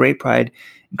takes great pride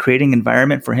in creating an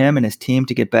environment for him and his team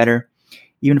to get better.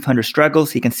 Even if Hunter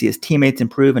struggles, he can see his teammates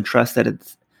improve and trust that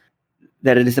it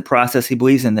is the process he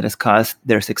believes in that has caused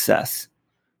their success.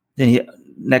 Then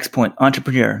next point,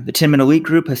 entrepreneur. The Tinman Elite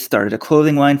Group has started a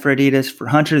clothing line for Adidas. For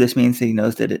Hunter, this means that he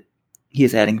knows that he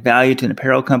is adding value to an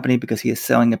apparel company because he is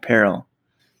selling apparel.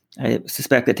 I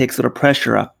suspect that takes a little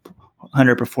pressure off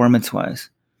Hunter performance-wise.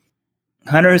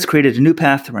 Hunter has created a new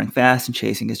path to running fast and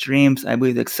chasing his dreams. I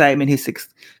believe the excitement he's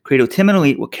created with Tinman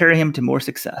Elite will carry him to more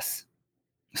success.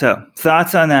 So,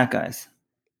 thoughts on that, guys?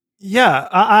 Yeah,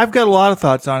 I've got a lot of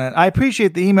thoughts on it. I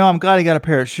appreciate the email. I'm glad he got a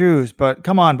pair of shoes, but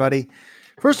come on, buddy.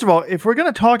 First of all, if we're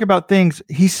going to talk about things,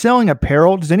 he's selling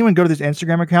apparel. Does anyone go to this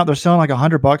Instagram account? They're selling like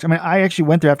 $100. I mean, I actually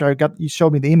went there after you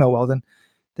showed me the email, Weldon.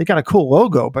 They got a cool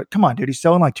logo, but come on, dude. He's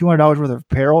selling like $200 worth of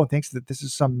apparel and thinks that this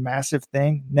is some massive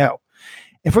thing. No.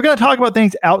 If we're going to talk about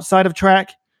things outside of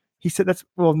track, he said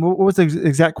what was the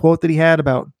exact quote that he had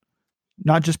about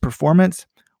not just performance?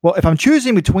 Well, if I'm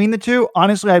choosing between the two,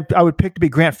 honestly, I would pick to be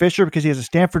Grant Fisher because he has a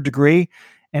Stanford degree.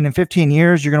 And in 15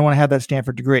 years, you're going to want to have that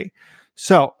Stanford degree.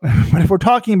 So, but if we're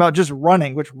talking about just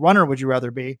running, which runner would you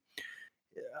rather be?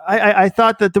 I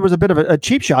thought that there was a bit of a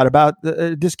cheap shot about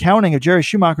the discounting of Jerry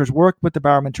Schumacher's work with the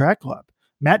Bowerman Track Club.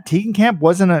 Matt Tegenkamp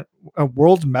wasn't a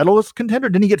world's medalist contender.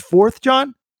 Didn't he get fourth,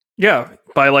 John? Yeah,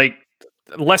 by like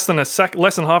less than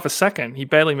half a second. He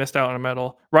barely missed out on a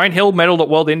medal. Ryan Hill medaled at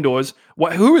World Indoors.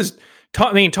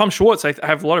 Tom Schwartz, I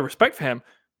have a lot of respect for him.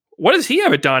 What has he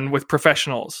ever done with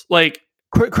professionals? Like,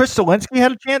 Chris Zielinski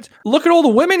had a chance. Look at all the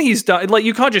women he's done. Like,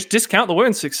 you can't just discount the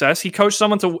women's success. He coached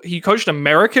an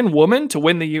American woman to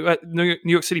win the New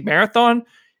York City Marathon.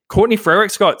 Courtney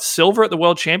Frerich's got silver at the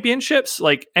World Championships.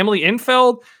 Like Emily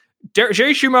Infeld,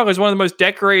 Jerry Schumacher is one of the most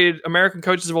decorated American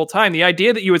coaches of all time. The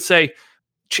idea that you would say,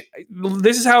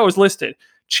 this is how it was listed: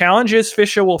 challenges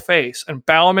Fisher will face, and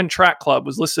Bowerman Track Club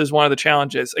was listed as one of the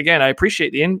challenges. Again, I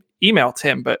appreciate the email,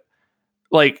 Tim, but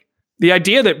like, the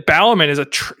idea that Bowerman is a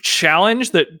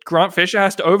challenge that Grant Fisher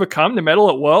has to overcome to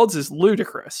medal at Worlds is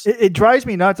ludicrous. It drives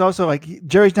me nuts. Also, like,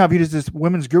 Jerry's now viewed as this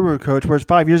women's guru coach, whereas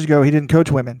 5 years ago he didn't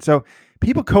coach women. So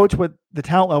people coach with the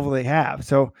talent level they have.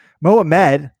 So Mo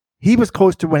Ahmed, he was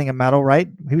close to winning a medal, right?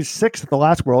 He was 6th at the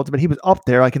last Worlds, but he was up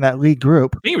there, like in that lead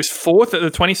group. I think he was 4th at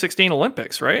the 2016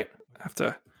 Olympics, right? I have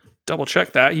to double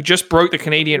check that. He just broke the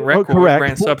Canadian record. Correct.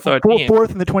 Ran sub 13.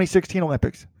 4th in the 2016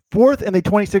 Olympics. 4th in the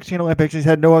 2016 Olympics. He's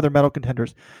had no other medal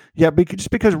contenders. Yeah, just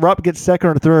because Rupp gets 2nd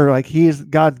or 3rd, like, he is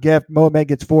God's gift. Mohamed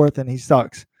gets 4th, and he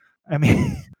sucks. I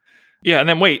mean, yeah. And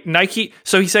then wait, Nike.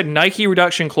 So he said Nike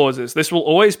reduction clauses. This will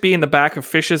always be in the back of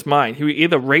Fisher's mind. He would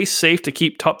either race safe to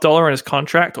keep top dollar in his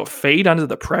contract or fade under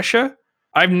the pressure.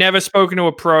 I've never spoken to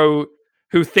a pro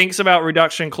who thinks about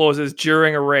reduction clauses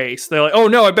during a race. They're like, oh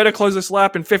no, I better close this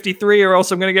lap in 53 or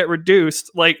else I'm going to get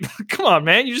reduced. Like, come on,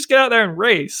 man. You just get out there and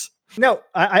race. No,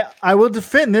 I will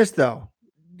defend this, though.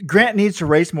 Grant needs to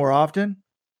race more often,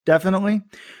 definitely.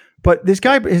 But this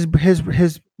guy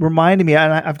has reminded me,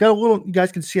 and I've got a little, you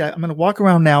guys can see, I'm going to walk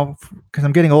around now because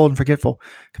I'm getting old and forgetful. I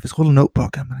have this little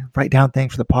notebook. I'm going to write down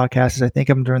things for the podcast as I think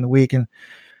of them during the week. And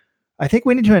I think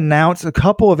we need to announce a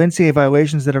couple of NCAA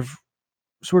violations that have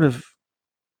sort of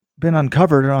been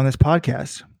uncovered on this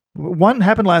podcast. One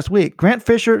happened last week. Grant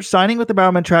Fisher signing with the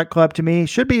Bowerman Track Club, to me,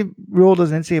 should be ruled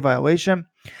as an NCAA violation.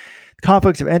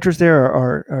 Conflicts of interest there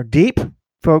are deep,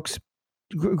 folks.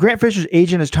 Grant Fisher's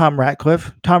agent is Tom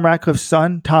Ratcliffe. Tom Ratcliffe's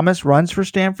son, Thomas, runs for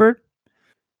Stanford,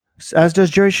 as does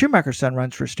Jerry Schumacher's son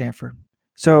runs for Stanford.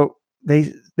 So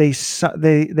they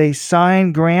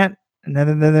sign Grant, and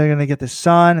then they're going to get the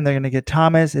son, and they're going to get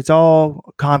Thomas. It's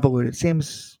all convoluted.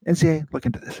 Seems NCAA, look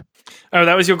into this. Oh,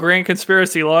 that was your grand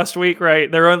conspiracy last week,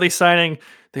 right? They only signed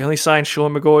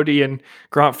Sean McGordy and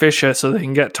Grant Fisher so they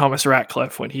can get Thomas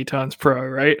Ratcliffe when he turns pro,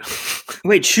 right?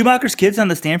 Wait, Schumacher's kid's on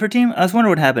the Stanford team? I was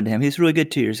wondering what happened to him. He was really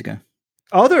good 2 years ago.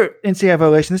 Other NCAA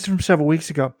violation, this is from several weeks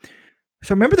ago.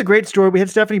 So remember the great story? We had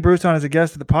Stephanie Bruce on as a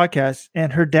guest of the podcast,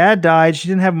 and her dad died. She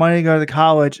didn't have money to go to the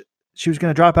college. She was going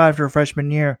to drop out after her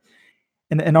freshman year.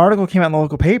 And an article came out in the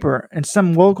local paper, and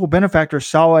some local benefactor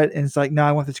saw it, and it's like, no,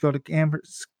 I want this to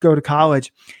go to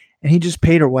college. And he just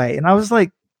paid her way. And I was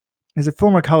like, as a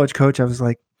former college coach, I was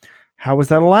like, how was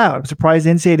that allowed? I'm surprised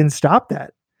NCAA didn't stop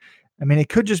that. I mean, it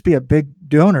could just be a big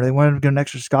donor. They wanted to get an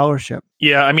extra scholarship.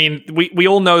 Yeah, I mean, we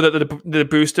all know that the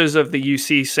boosters of the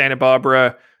UC Santa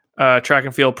Barbara track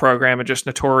and field program are just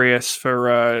notorious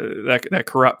for their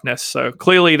corruptness. So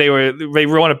clearly they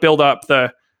want to build up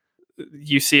the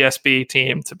UCSB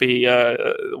team to be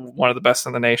one of the best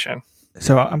in the nation.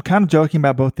 So I'm kind of joking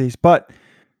about both these, but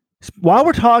while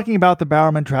we're talking about the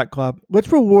Bowerman Track Club,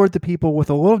 let's reward the people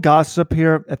with a little gossip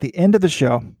here at the end of the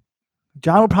show.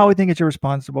 John will probably think it's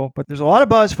irresponsible, but there's a lot of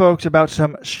buzz, folks, about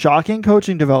some shocking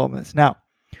coaching developments. Now,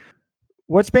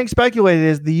 what's being speculated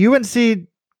is the UNC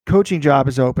coaching job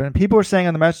is open, and people are saying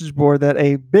on the message board that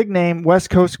a big-name West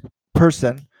Coast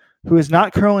person who is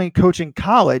not currently coaching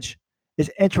college is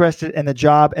interested in the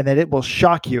job, and that it will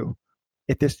shock you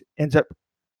if this ends up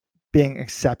being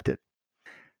accepted.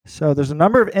 So there's a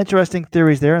number of interesting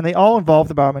theories there, and they all involve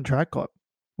the Bowerman Track Club.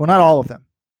 Well, not all of them.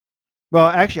 Well,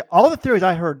 actually, all the theories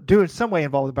I heard do in some way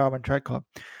involve the Bowerman Track Club.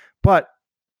 But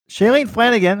Shailene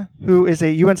Flanagan, who is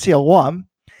a UNC alum,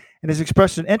 and has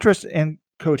expressed an interest in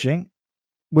coaching,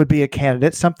 would be a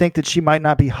candidate. Some think that she might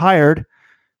not be hired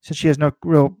since she has no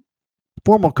real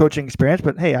formal coaching experience.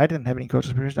 But hey, I didn't have any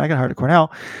coaching experience. I got hired at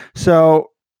Cornell.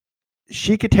 So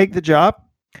she could take the job.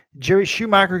 Jerry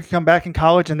Schumacher could come back in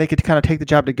college and they could kind of take the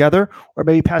job together. Or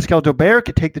maybe Pascal Dobert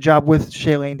could take the job with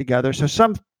Shailene together. So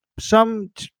some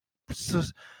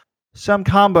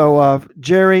combo of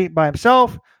Jerry by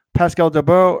himself, Pascal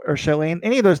Dobert, or Shailene,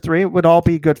 any of those three would all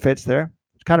be good fits there.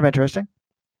 It's kind of interesting.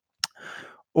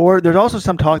 Or there's also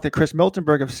some talk that Chris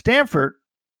Miltenberg of Stanford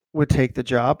would take the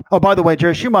job. Oh, by the way,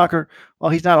 Jerry Schumacher, while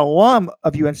he's not an alum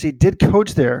of UNC, did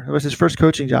coach there. It was his first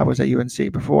coaching job was at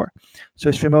UNC before.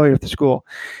 So he's familiar with the school.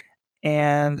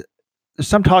 And there's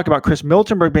some talk about Chris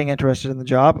Miltenberg being interested in the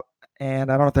job.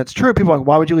 And I don't know if that's true. People are like,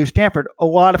 why would you leave Stanford? A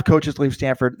lot of coaches leave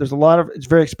Stanford. It's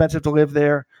very expensive to live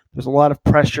there. There's a lot of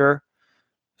pressure.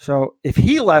 So if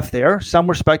he left there, some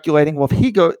were speculating, well,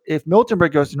 if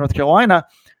Miltenberg goes to North Carolina,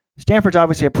 Stanford's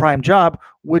obviously a prime job.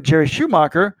 Would Jerry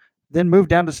Schumacher then move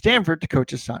down to Stanford to coach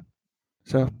his son?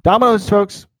 So dominoes,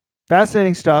 folks.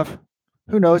 Fascinating stuff.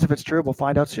 Who knows if it's true? We'll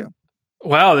find out soon.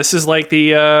 Wow, this is like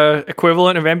the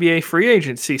equivalent of NBA free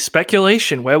agency.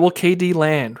 Speculation. Where will KD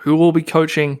land? Who will be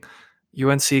coaching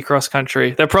UNC cross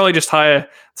country? They'll probably just hire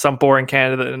some boring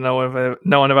candidate that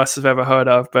no one of us have ever heard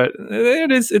of, but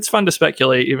it's fun to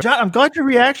speculate. Even. John, I'm glad your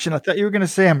reaction. I thought you were going to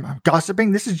say I'm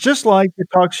gossiping. This is just like the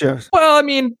talk shows. Well, I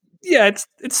mean, yeah, it's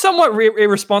somewhat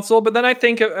irresponsible, but then I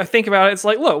think about it. It's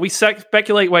like, look, we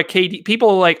speculate where KD.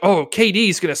 People are like, oh,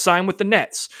 KD's going to sign with the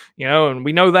Nets, and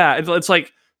we know that. It's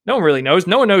like no one really knows.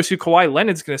 No one knows who Kawhi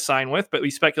Leonard's going to sign with, but we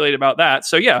speculate about that.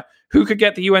 So yeah, who could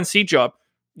get the UNC job?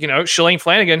 Shalane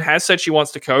Flanagan has said she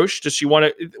wants to coach. Does she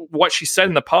want to? What she said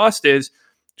in the past is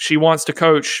she wants to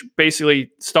coach, basically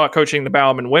start coaching the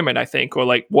Bowerman women, I think, or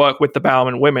like work with the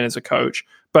Bowerman women as a coach.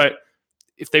 But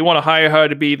if they want to hire her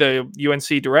to be the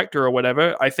UNC director or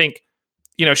whatever, I think,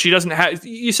 she doesn't have,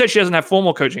 you said she doesn't have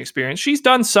formal coaching experience. She's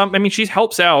done some, she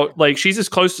helps out, like she's as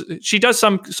close, she does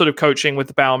some sort of coaching with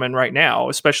the Bowerman right now,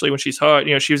 especially when she's hurt.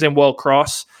 She was in World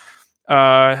Cross,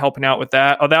 helping out with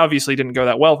that. Oh, that obviously didn't go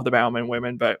that well for the Bowerman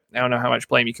women, but I don't know how much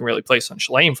blame you can really place on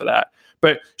Shalane for that.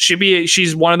 But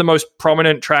she's one of the most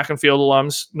prominent track and field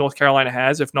alums North Carolina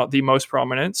has, if not the most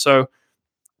prominent. So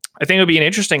I think it would be an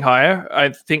interesting hire. I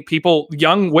think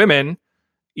young women,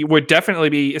 would definitely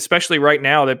be, especially right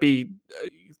now, that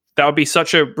would be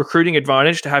such a recruiting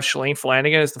advantage to have Shalane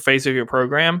Flanagan as the face of your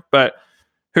program. But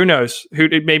who knows?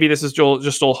 Maybe this is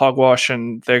just all hogwash,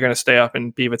 and they're going to stay up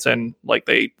in Beaverton like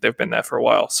they've been there for a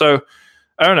while. So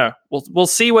I don't know. We'll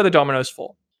see where the dominoes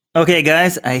fall. Okay,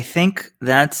 guys, I think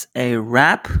that's a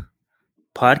wrap.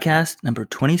 Podcast number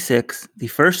 26, the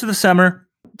first of the summer.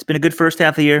 It's been a good first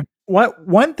half of the year.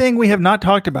 One thing we have not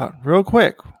talked about, real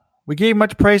quick. We gave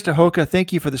much praise to Hoka.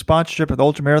 Thank you for the sponsorship of the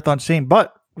ultramarathon scene.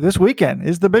 But this weekend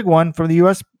is the big one from the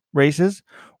U.S. races.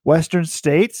 Western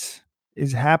States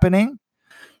is happening.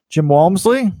 Jim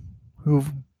Walmsley, who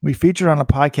we featured on a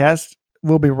podcast,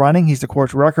 will be running. He's the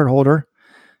course record holder.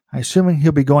 I'm assuming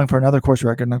he'll be going for another course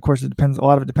record. And of course, a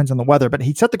lot of it depends on the weather. But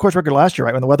he set the course record last year,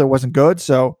 right, when the weather wasn't good.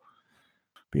 So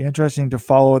be interesting to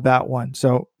follow that one.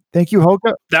 So thank you,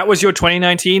 Hoka. That was your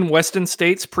 2019 Western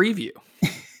States preview.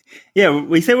 Yeah,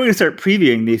 we said we're going to start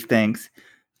previewing these things.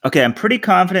 Okay, I'm pretty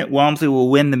confident Walmsley will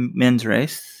win the men's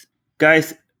race.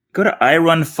 Guys, go to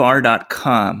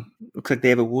irunfar.com. Looks like they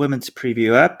have a women's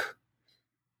preview up.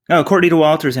 Oh, Courtney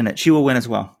DeWalter's in it. She will win as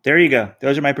well. There you go.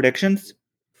 Those are my predictions.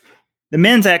 The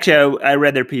men's, actually, I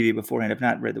read their preview beforehand. I've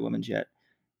not read the women's yet.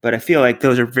 But I feel like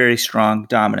those are very strong,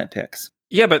 dominant picks.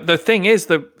 Yeah, but the thing is,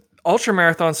 the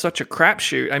ultramarathon's such a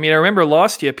crapshoot. I remember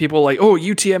last year, people were like, oh,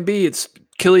 UTMB, it's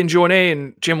Killian Jornet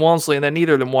and Jim Walmsley, and then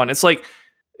neither of them won. It's like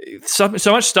so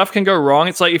much stuff can go wrong.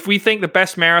 It's like if we think the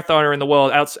best marathoner in the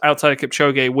world outside of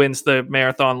Kipchoge wins the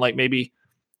marathon, like maybe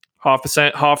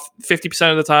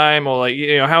 50% of the time, or like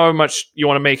however much you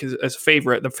want to make as a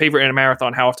favorite. The favorite in a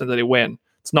marathon, how often do they win?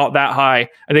 It's not that high.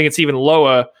 I think it's even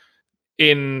lower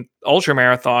in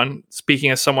ultramarathon.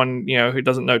 Speaking as someone who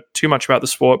doesn't know too much about the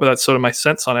sport, but that's sort of my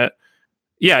sense on it.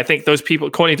 Yeah, I think those people,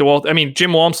 Courtney DeWalter,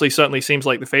 Jim Walmsley certainly seems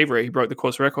like the favorite. He broke the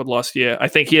course record last year. I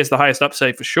think he has the highest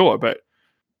upside for sure, but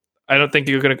I don't think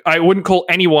I wouldn't call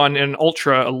anyone in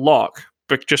ultra a lock,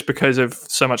 but just because of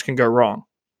so much can go wrong.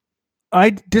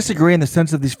 I disagree in the sense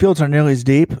that these fields aren't nearly as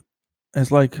deep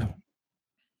as like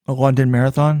a London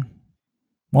marathon.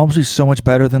 Walmsley's so much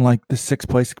better than like the sixth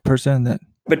place person that.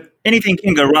 But anything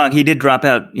can go wrong. He did drop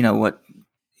out,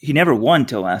 he never won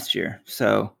till last year.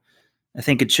 So I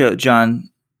think it showed John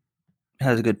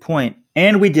has a good point.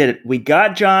 And we did it. We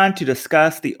got John to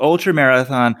discuss the ultra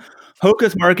marathon.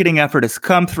 Hoka's marketing effort has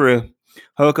come through.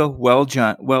 Hoka, well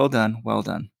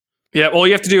done. Yeah, all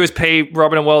you have to do is pay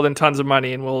Robin and Weldon tons of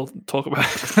money, and we'll talk about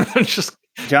it. Just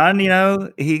John, he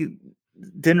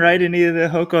didn't write any of the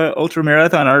Hoka Ultra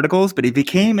Marathon articles, but he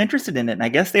became interested in it. And I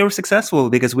guess they were successful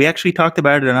because we actually talked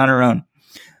about it on our own.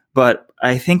 But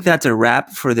I think that's a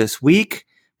wrap for this week.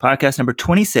 Podcast number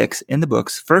 26 in the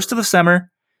books, first of the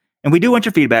summer. And we do want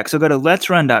your feedback. So go to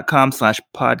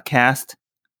letsrun.com/podcast.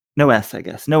 No S, I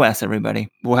guess. No S, everybody.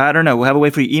 Well, I don't know. We'll have a way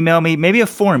for you to email me, maybe a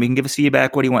form. You can give us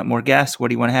feedback. What do you want? More guests? What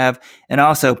do you want to have? And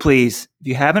also, please, if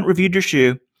you haven't reviewed your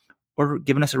shoe or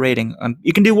given us a rating,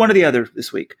 you can do one or the other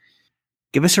this week.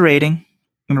 Give us a rating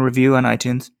and a review on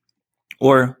iTunes,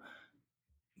 or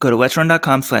go to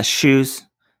letsrun.com/shoes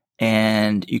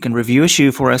and you can review a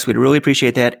shoe for us. We'd really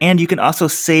appreciate that. And you can also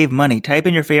save money. Type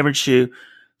in your favorite shoe,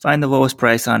 find the lowest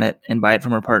price on it, and buy it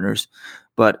from our partners.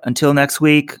 But until next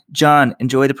week, John,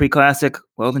 enjoy the pre-classic.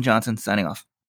 Weldon Johnson signing off.